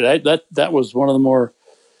enjoyed it. That was one of the more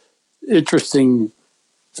interesting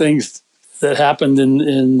things that happened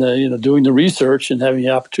in doing the research and having the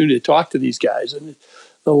opportunity to talk to these guys. And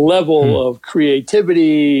the level of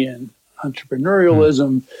creativity and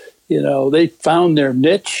entrepreneurialism, they found their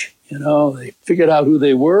niche, they figured out who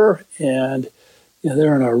they were, and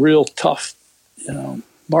they're in a real tough,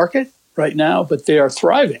 market right now, but they are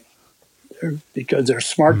thriving. Because they're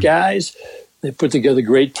smart guys. They put together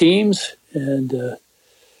great teams, and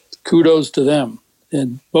kudos to them.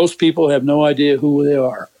 And most people have no idea who they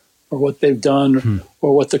are or what they've done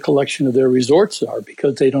or what the collection of their resorts are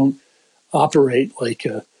because they don't operate like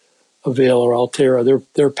a Vail or Alterra.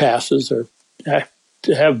 Their passes are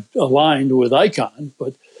to have aligned with Icon,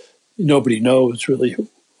 but nobody knows really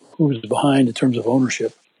who's behind in terms of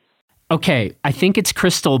ownership. Okay, I think it's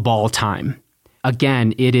crystal ball time.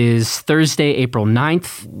 Again, it is Thursday, April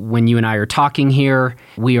 9th, when you and I are talking here.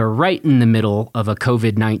 We are right in the middle of a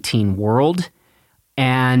COVID-19 world.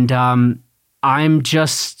 And I'm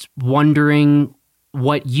just wondering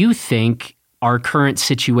what you think our current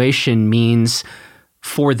situation means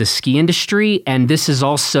for the ski industry. And this is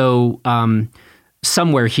also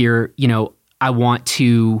somewhere here, I want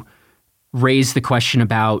to raise the question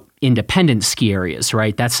about independent ski areas,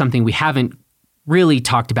 right? That's something we haven't really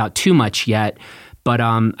talked about too much yet, but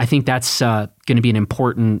I think that's going to be an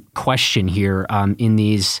important question here in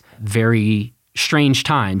these very strange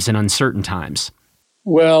times and uncertain times.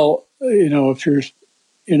 Well, if you're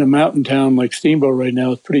in a mountain town like Steamboat right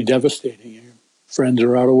now, it's pretty devastating. Friends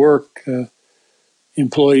are out of work.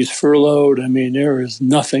 Employees furloughed. I mean, there is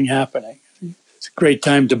nothing happening. It's a great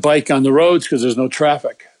time to bike on the roads because there's no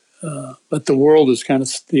traffic. But the world is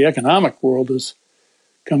the economic world has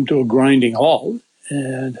come to a grinding halt.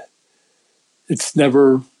 And it's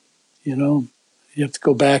never, you have to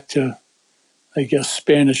go back to, I guess,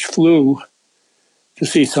 Spanish flu to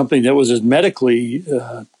see something that was as medically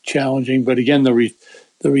challenging. But again, the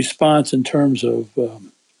response in terms of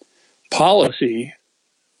policy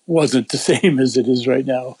wasn't the same as it is right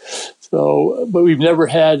now. So, but we've never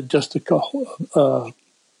had just a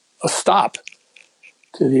stop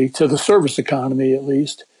to the service economy, at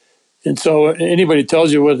least. And so anybody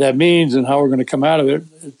tells you what that means and how we're going to come out of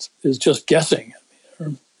it is just guessing.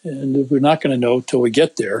 And we're not going to know till we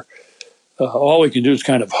get there. All we can do is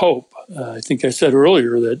kind of hope. I think I said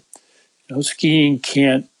earlier that skiing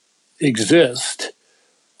can't exist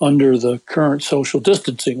under the current social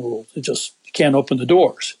distancing rules. It just can't open the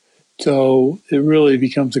doors. So it really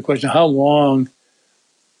becomes a question, how long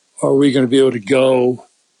are we going to be able to go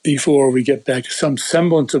before we get back to some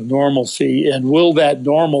semblance of normalcy? And will that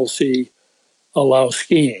normalcy allow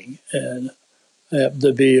skiing? And I happen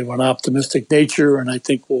to be of an optimistic nature, and I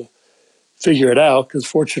think we'll figure it out because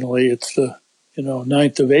fortunately it's the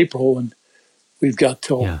 9th of April, and we've got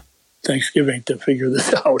till Thanksgiving to figure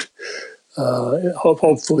this out.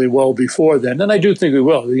 Hopefully well before then. And I do think we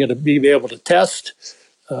will. We're going to be able to test.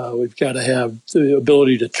 We've got to have the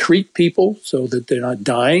ability to treat people so that they're not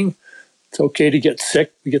dying. It's okay to get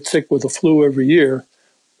sick. We get sick with the flu every year.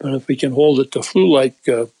 But if we can hold it to flu-like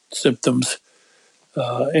symptoms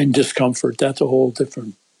and discomfort, that's a whole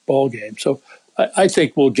different ballgame. So I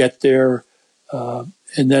think we'll get there.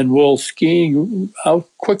 And then will skiing, how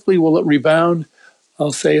quickly will it rebound?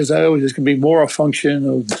 I'll say, as I always, it's going to be more a function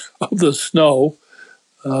of the snow,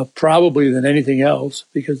 probably than anything else.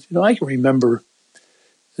 Because, I can remember,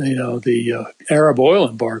 the Arab oil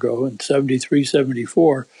embargo in 73,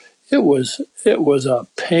 74. It was a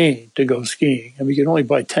pain to go skiing. I mean, you could only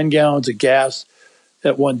buy 10 gallons of gas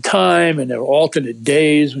at one time, and there were alternate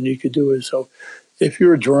days when you could do it. So if you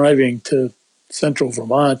were driving to central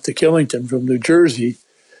Vermont to Killington from New Jersey,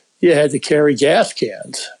 you had to carry gas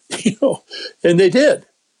cans, and they did.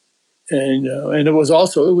 And it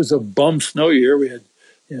was a bum snow year. We had,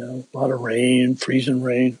 a lot of rain, freezing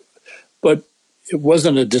rain, but it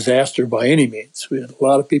wasn't a disaster by any means. We had a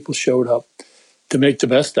lot of people showed up to make the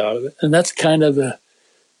best out of it. And that's kind of the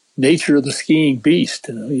nature of the skiing beast.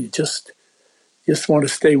 You just want to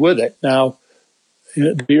stay with it. Now,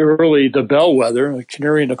 the bellwether, the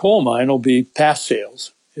canary in the coal mine, will be pass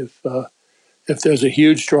sales. If there's a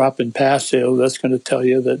huge drop in pass sales, that's going to tell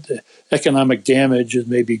you that the economic damage is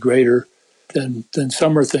maybe greater than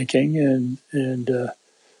some are thinking, and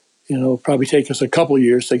it'll probably take us a couple of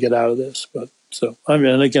years to get out of this. But so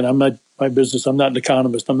again, I'm not my business. I'm not an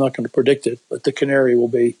economist. I'm not going to predict it, but the canary will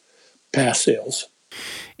be pass sales.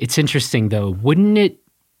 It's interesting, though. Wouldn't it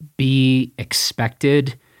be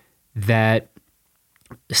expected that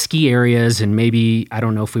ski areas, and maybe, I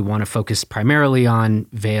don't know if we want to focus primarily on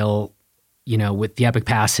Vail, with the Epic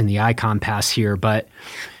Pass and the Icon Pass here, but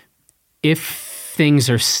if things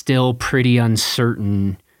are still pretty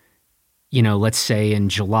uncertain, let's say in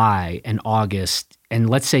July and August, and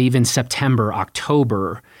let's say even September,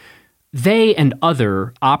 October, they and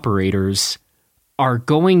other operators are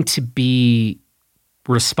going to be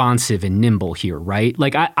responsive and nimble here, right?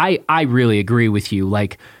 Like, I really agree with you.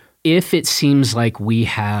 Like, if it seems like we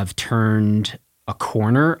have turned a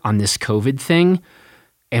corner on this COVID thing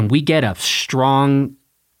and we get a strong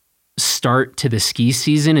start to the ski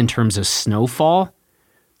season in terms of snowfall,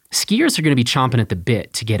 skiers are going to be chomping at the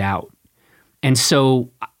bit to get out. And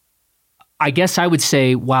so I guess I would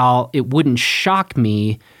say, while it wouldn't shock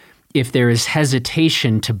me if there is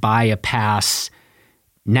hesitation to buy a pass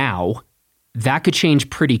now, that could change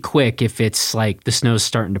pretty quick if it's like the snow's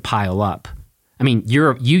starting to pile up. I mean,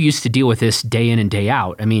 you used to deal with this day in and day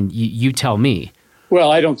out. I mean, you tell me.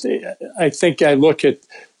 Well, I think I look at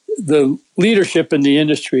the leadership in the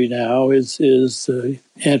industry now is a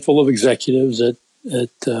handful of executives at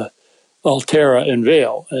Alterra and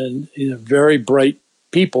Vail, and very bright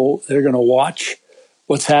people. They're going to watch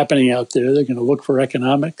what's happening out there. They're going to look for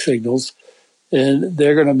economic signals, and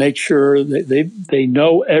they're going to make sure that they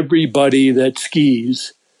know everybody that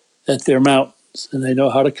skis at their mountains, and they know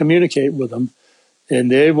how to communicate with them, and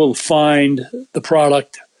they will find the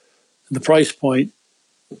product, the price point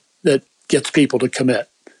that gets people to commit.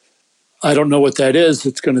 I don't know what that is.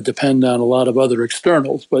 It's going to depend on a lot of other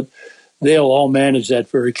externals, but they'll all manage that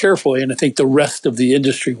very carefully, and I think the rest of the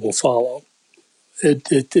industry will follow.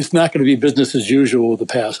 It's not going to be business as usual with the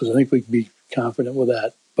passes. I think we can be confident with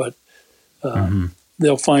that. But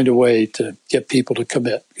they'll find a way to get people to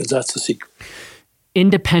commit, because that's the secret.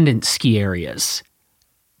 Independent ski areas.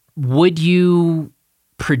 Would you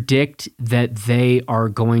predict that they are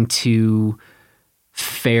going to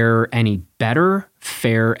fare any better,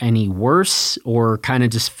 fare any worse, or kind of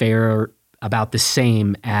just fare about the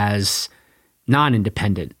same as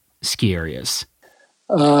non-independent ski areas?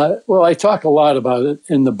 Well, I talk a lot about it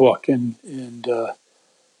in the book, and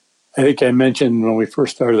I think I mentioned when we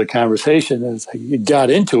first started the conversation, as I got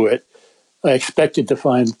into it, I expected to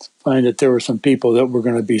find that there were some people that were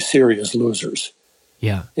going to be serious losers.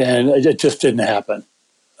 Yeah. And it just didn't happen.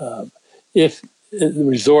 If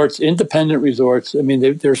resorts, independent resorts, I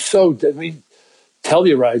mean, they're so,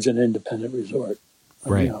 Telluride's an independent resort.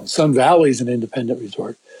 Right. Sun Valley's an independent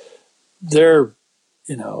resort. They're,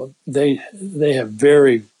 they have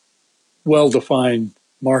very well-defined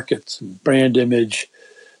markets and brand image,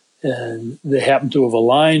 and they happen to have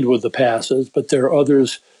aligned with the passes, but there are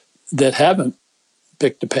others that haven't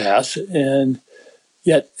picked a pass and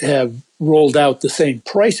yet have rolled out the same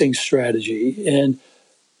pricing strategy and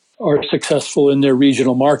are successful in their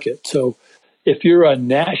regional market. So if you're a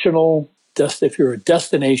if you're a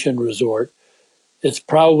destination resort, it's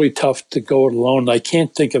probably tough to go it alone. I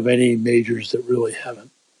can't think of any majors that really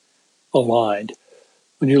haven't aligned.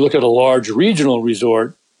 When you look at a large regional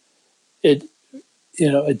resort, it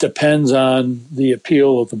depends on the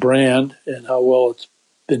appeal of the brand and how well it's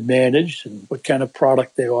been managed and what kind of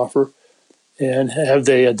product they offer, and have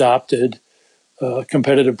they adopted a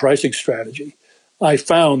competitive pricing strategy. I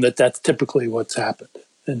found that that's typically what's happened,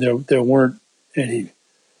 and there weren't any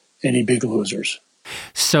big losers.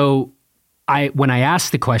 So when I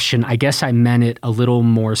asked the question, I guess I meant it a little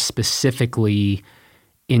more specifically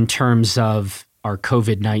in terms of our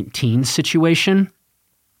COVID-19 situation.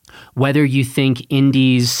 Whether you think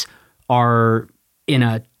indies are in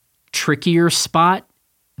a trickier spot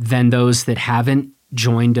than those that haven't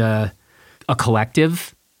joined a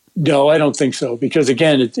collective? No, I don't think so. Because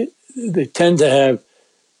again, they tend to have,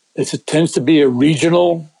 it tends to be a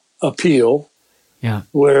regional appeal,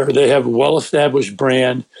 where they have a well-established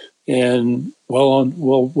brand and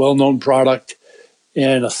well-known product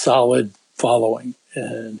and a solid following.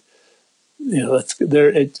 And that's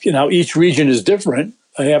there. Each region is different.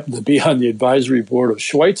 I happen to be on the advisory board of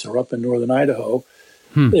Schweitzer up in northern Idaho,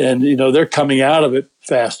 and they're coming out of it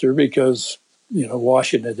faster because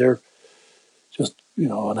Washington, they're just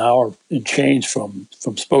an hour and change from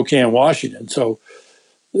Spokane, Washington. So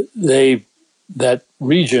that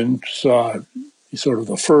region saw sort of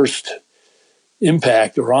the first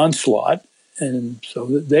impact or onslaught, and so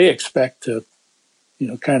they expect to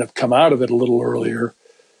kind of come out of it a little earlier.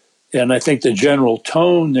 And I think the general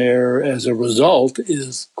tone there as a result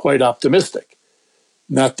is quite optimistic.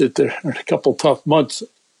 Not that there are a couple tough months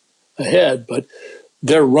ahead, but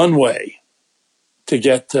their runway to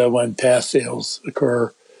get to when pass sales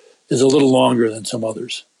occur is a little longer than some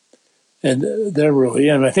others. And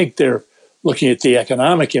and I think they're looking at the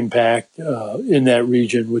economic impact in that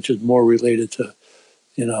region, which is more related to,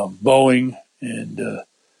 Boeing and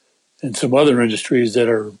some other industries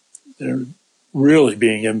they're really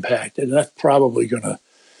being impacted. And that's probably going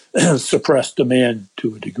to suppress demand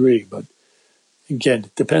to a degree. But again,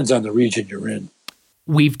 it depends on the region you're in.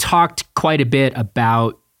 We've talked quite a bit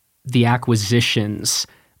about the acquisitions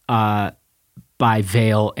by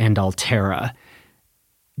Vail and Alterra.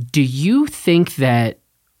 Do you think that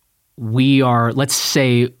we are, let's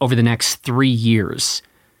say, over the next 3 years,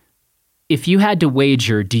 if you had to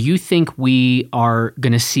wager, do you think we are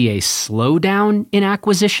going to see a slowdown in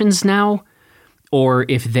acquisitions now? Or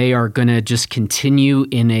if they are going to just continue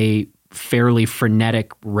in a fairly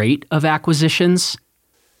frenetic rate of acquisitions?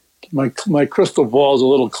 My crystal ball is a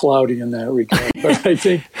little cloudy in that regard, but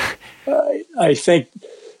I think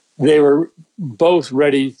they were both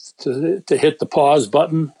ready to hit the pause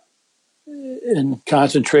button and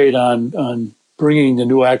concentrate on bringing the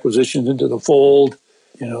new acquisitions into the fold,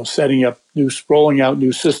 rolling out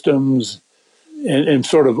new systems, and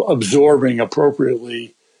sort of absorbing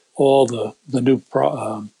appropriately all the new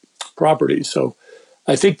properties. So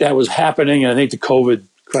I think that was happening, and I think the COVID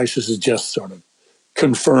crisis has just sort of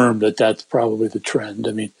confirmed that that's probably the trend.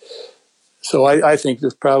 I mean, so I think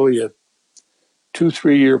there's probably a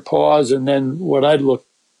 2-3 year pause, and then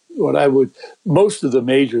most of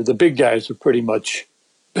the big guys have pretty much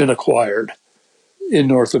been acquired in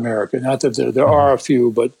North America. Not that there are a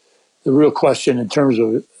few, but the real question in terms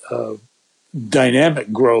of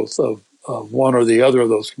dynamic growth of one or the other of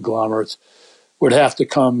those conglomerates would have to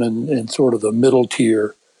come in sort of the middle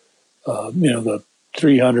tier, the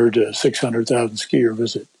 300 to 600,000 skier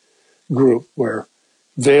visit group, where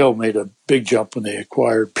Vail made a big jump when they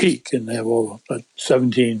acquired Peak, and they have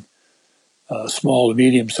 17 small to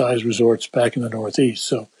medium-sized resorts back in the Northeast.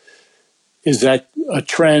 So is that a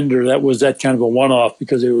trend, or was that kind of a one-off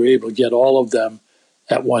because they were able to get all of them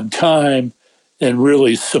at one time and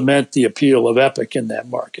really cement the appeal of Epic in that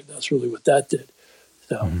market? That's really what that did.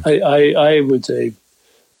 So I would say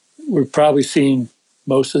we're probably seeing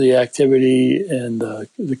most of the activity, and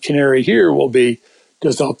the canary here will be,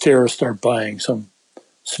 does Alterra start buying some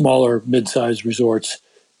smaller, mid-sized resorts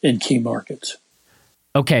in key markets?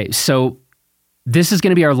 Okay, so this is going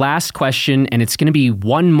to be our last question, and it's going to be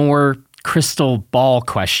one more crystal ball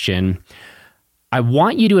question. I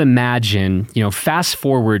want you to imagine, fast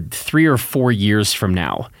forward 3 or 4 years from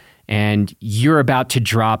now, and you're about to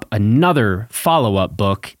drop another follow-up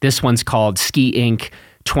book. This one's called Ski Inc.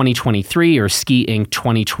 2023 or Ski Inc.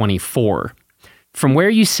 2024. From where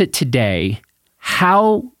you sit today,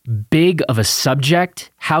 how big of a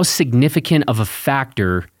subject, how significant of a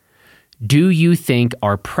factor do you think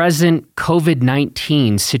our present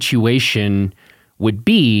COVID-19 situation would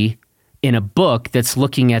be in a book that's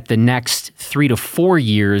looking at the next 3 to 4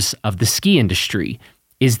 years of the ski industry?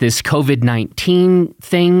 Is this COVID-19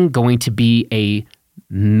 thing going to be a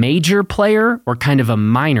major player or kind of a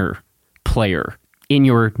minor player in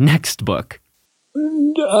your next book?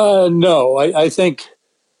 No, I think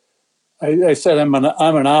I said I'm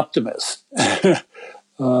an optimist.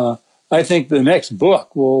 I think the next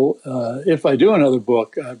book will, if I do another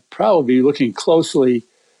book, I'd probably be looking closely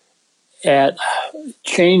at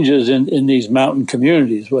changes in these mountain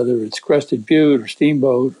communities, whether it's Crested Butte or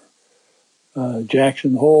Steamboat,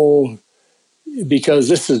 Jackson Hole, because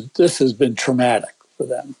this has been traumatic for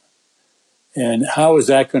them. And how is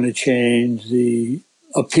that going to change the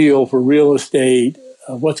appeal for real estate?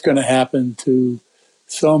 What's going to happen to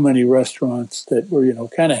so many restaurants that were,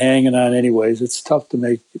 kind of hanging on anyways? It's tough to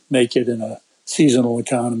make it in a seasonal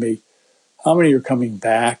economy. How many are coming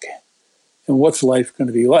back? And what's life going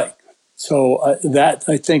to be like? So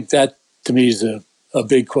I think that to me is a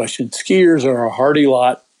big question. Skiers are a hardy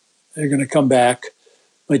lot. They're going to come back.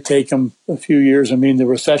 It might take them a few years. I mean, the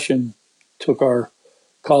recession took our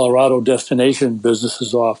Colorado destination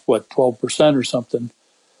businesses off, 12% or something,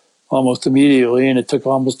 almost immediately, and it took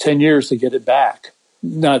almost 10 years to get it back.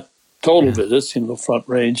 Not total visits, Front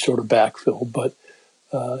Range sort of backfill, but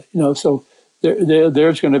so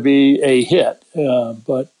there's going to be a hit,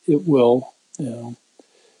 but it will,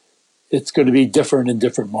 it's going to be different in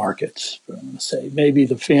different markets. I'm going to say maybe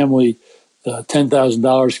the family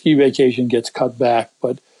 $10,000 ski vacation gets cut back,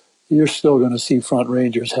 but you're still going to see Front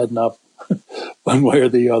Rangers heading up one way or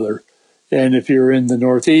the other. And if you're in the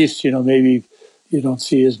Northeast, maybe you don't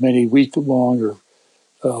see as many week-long or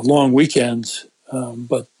long weekends,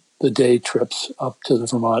 but the day trips up to the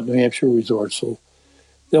Vermont, New Hampshire resorts, so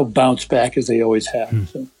they'll bounce back as they always have.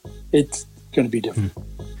 So it's going to be different.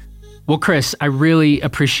 Well, Chris, I really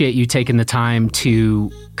appreciate you taking the time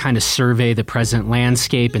to kind of survey the present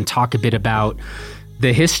landscape and talk a bit about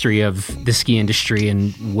the history of the ski industry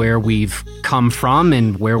and where we've come from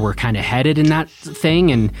and where we're kind of headed in that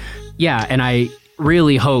thing. And and I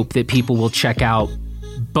really hope that people will check out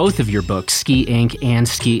both of your books, Ski Inc. and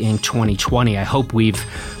Ski Inc. 2020. I hope we've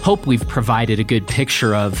provided a good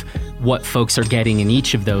picture of what folks are getting in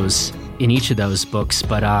each of those books.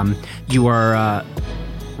 But you are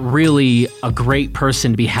really a great person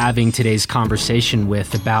to be having today's conversation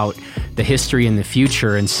with about the history and the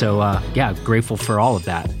future. And so, grateful for all of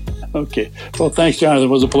that. Okay. Well, thanks, Jonathan.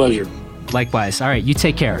 It was a pleasure. Likewise. All right. You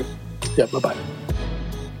take care. Yeah. Bye-bye.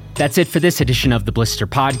 That's it for this edition of the Blister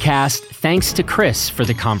Podcast. Thanks to Chris for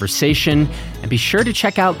the conversation. And be sure to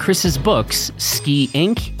check out Chris's books, Ski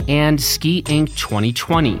Inc. and Ski Inc.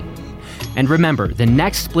 2020. And remember, the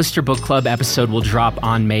next Blister Book Club episode will drop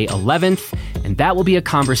on May 11th, and that will be a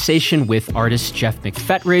conversation with artist Jeff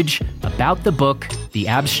McFetridge about the book The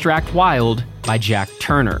Abstract Wild by Jack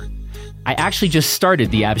Turner. I actually just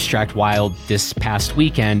started The Abstract Wild this past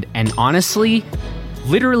weekend, and honestly,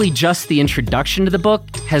 literally just the introduction to the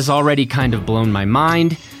book has already kind of blown my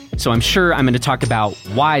mind, so I'm sure I'm going to talk about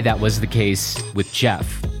why that was the case with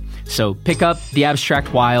Jeff. So pick up The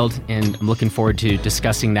Abstract Wild, and I'm looking forward to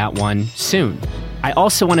discussing that one soon. I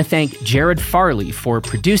also want to thank Jared Farley for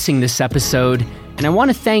producing this episode, and I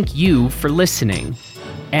want to thank you for listening.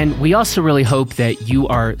 And we also really hope that you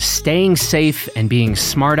are staying safe and being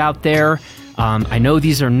smart out there. I know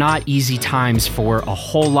these are not easy times for a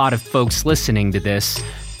whole lot of folks listening to this,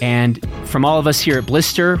 and from all of us here at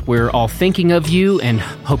Blister, we're all thinking of you and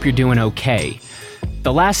hope you're doing okay.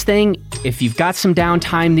 The last thing, if you've got some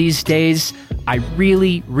downtime these days, I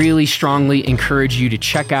really, really strongly encourage you to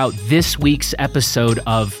check out this week's episode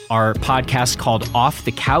of our podcast called Off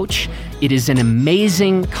the Couch. It is an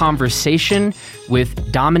amazing conversation with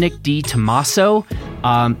Dominic D. Tomaso.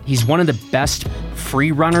 He's one of the best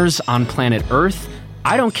free runners on planet Earth.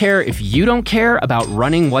 I don't care if you don't care about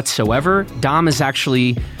running whatsoever. Dom is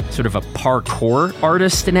actually sort of a parkour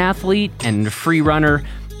artist and athlete and a free runner,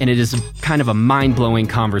 and it is kind of a mind-blowing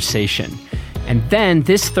conversation. And then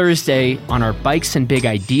this Thursday on our Bikes and Big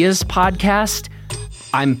Ideas podcast,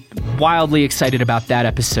 I'm wildly excited about that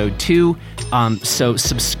episode too. So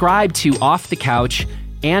subscribe to Off the Couch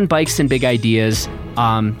and Bikes and Big Ideas.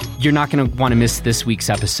 You're not going to want to miss this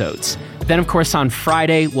week's episodes. Then, of course, on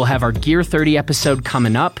Friday, we'll have our Gear 30 episode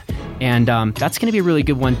coming up, and that's going to be a really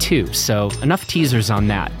good one too. So enough teasers on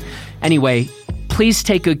that. Anyway, please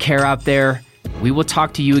take good care out there. We will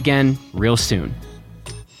talk to you again real soon.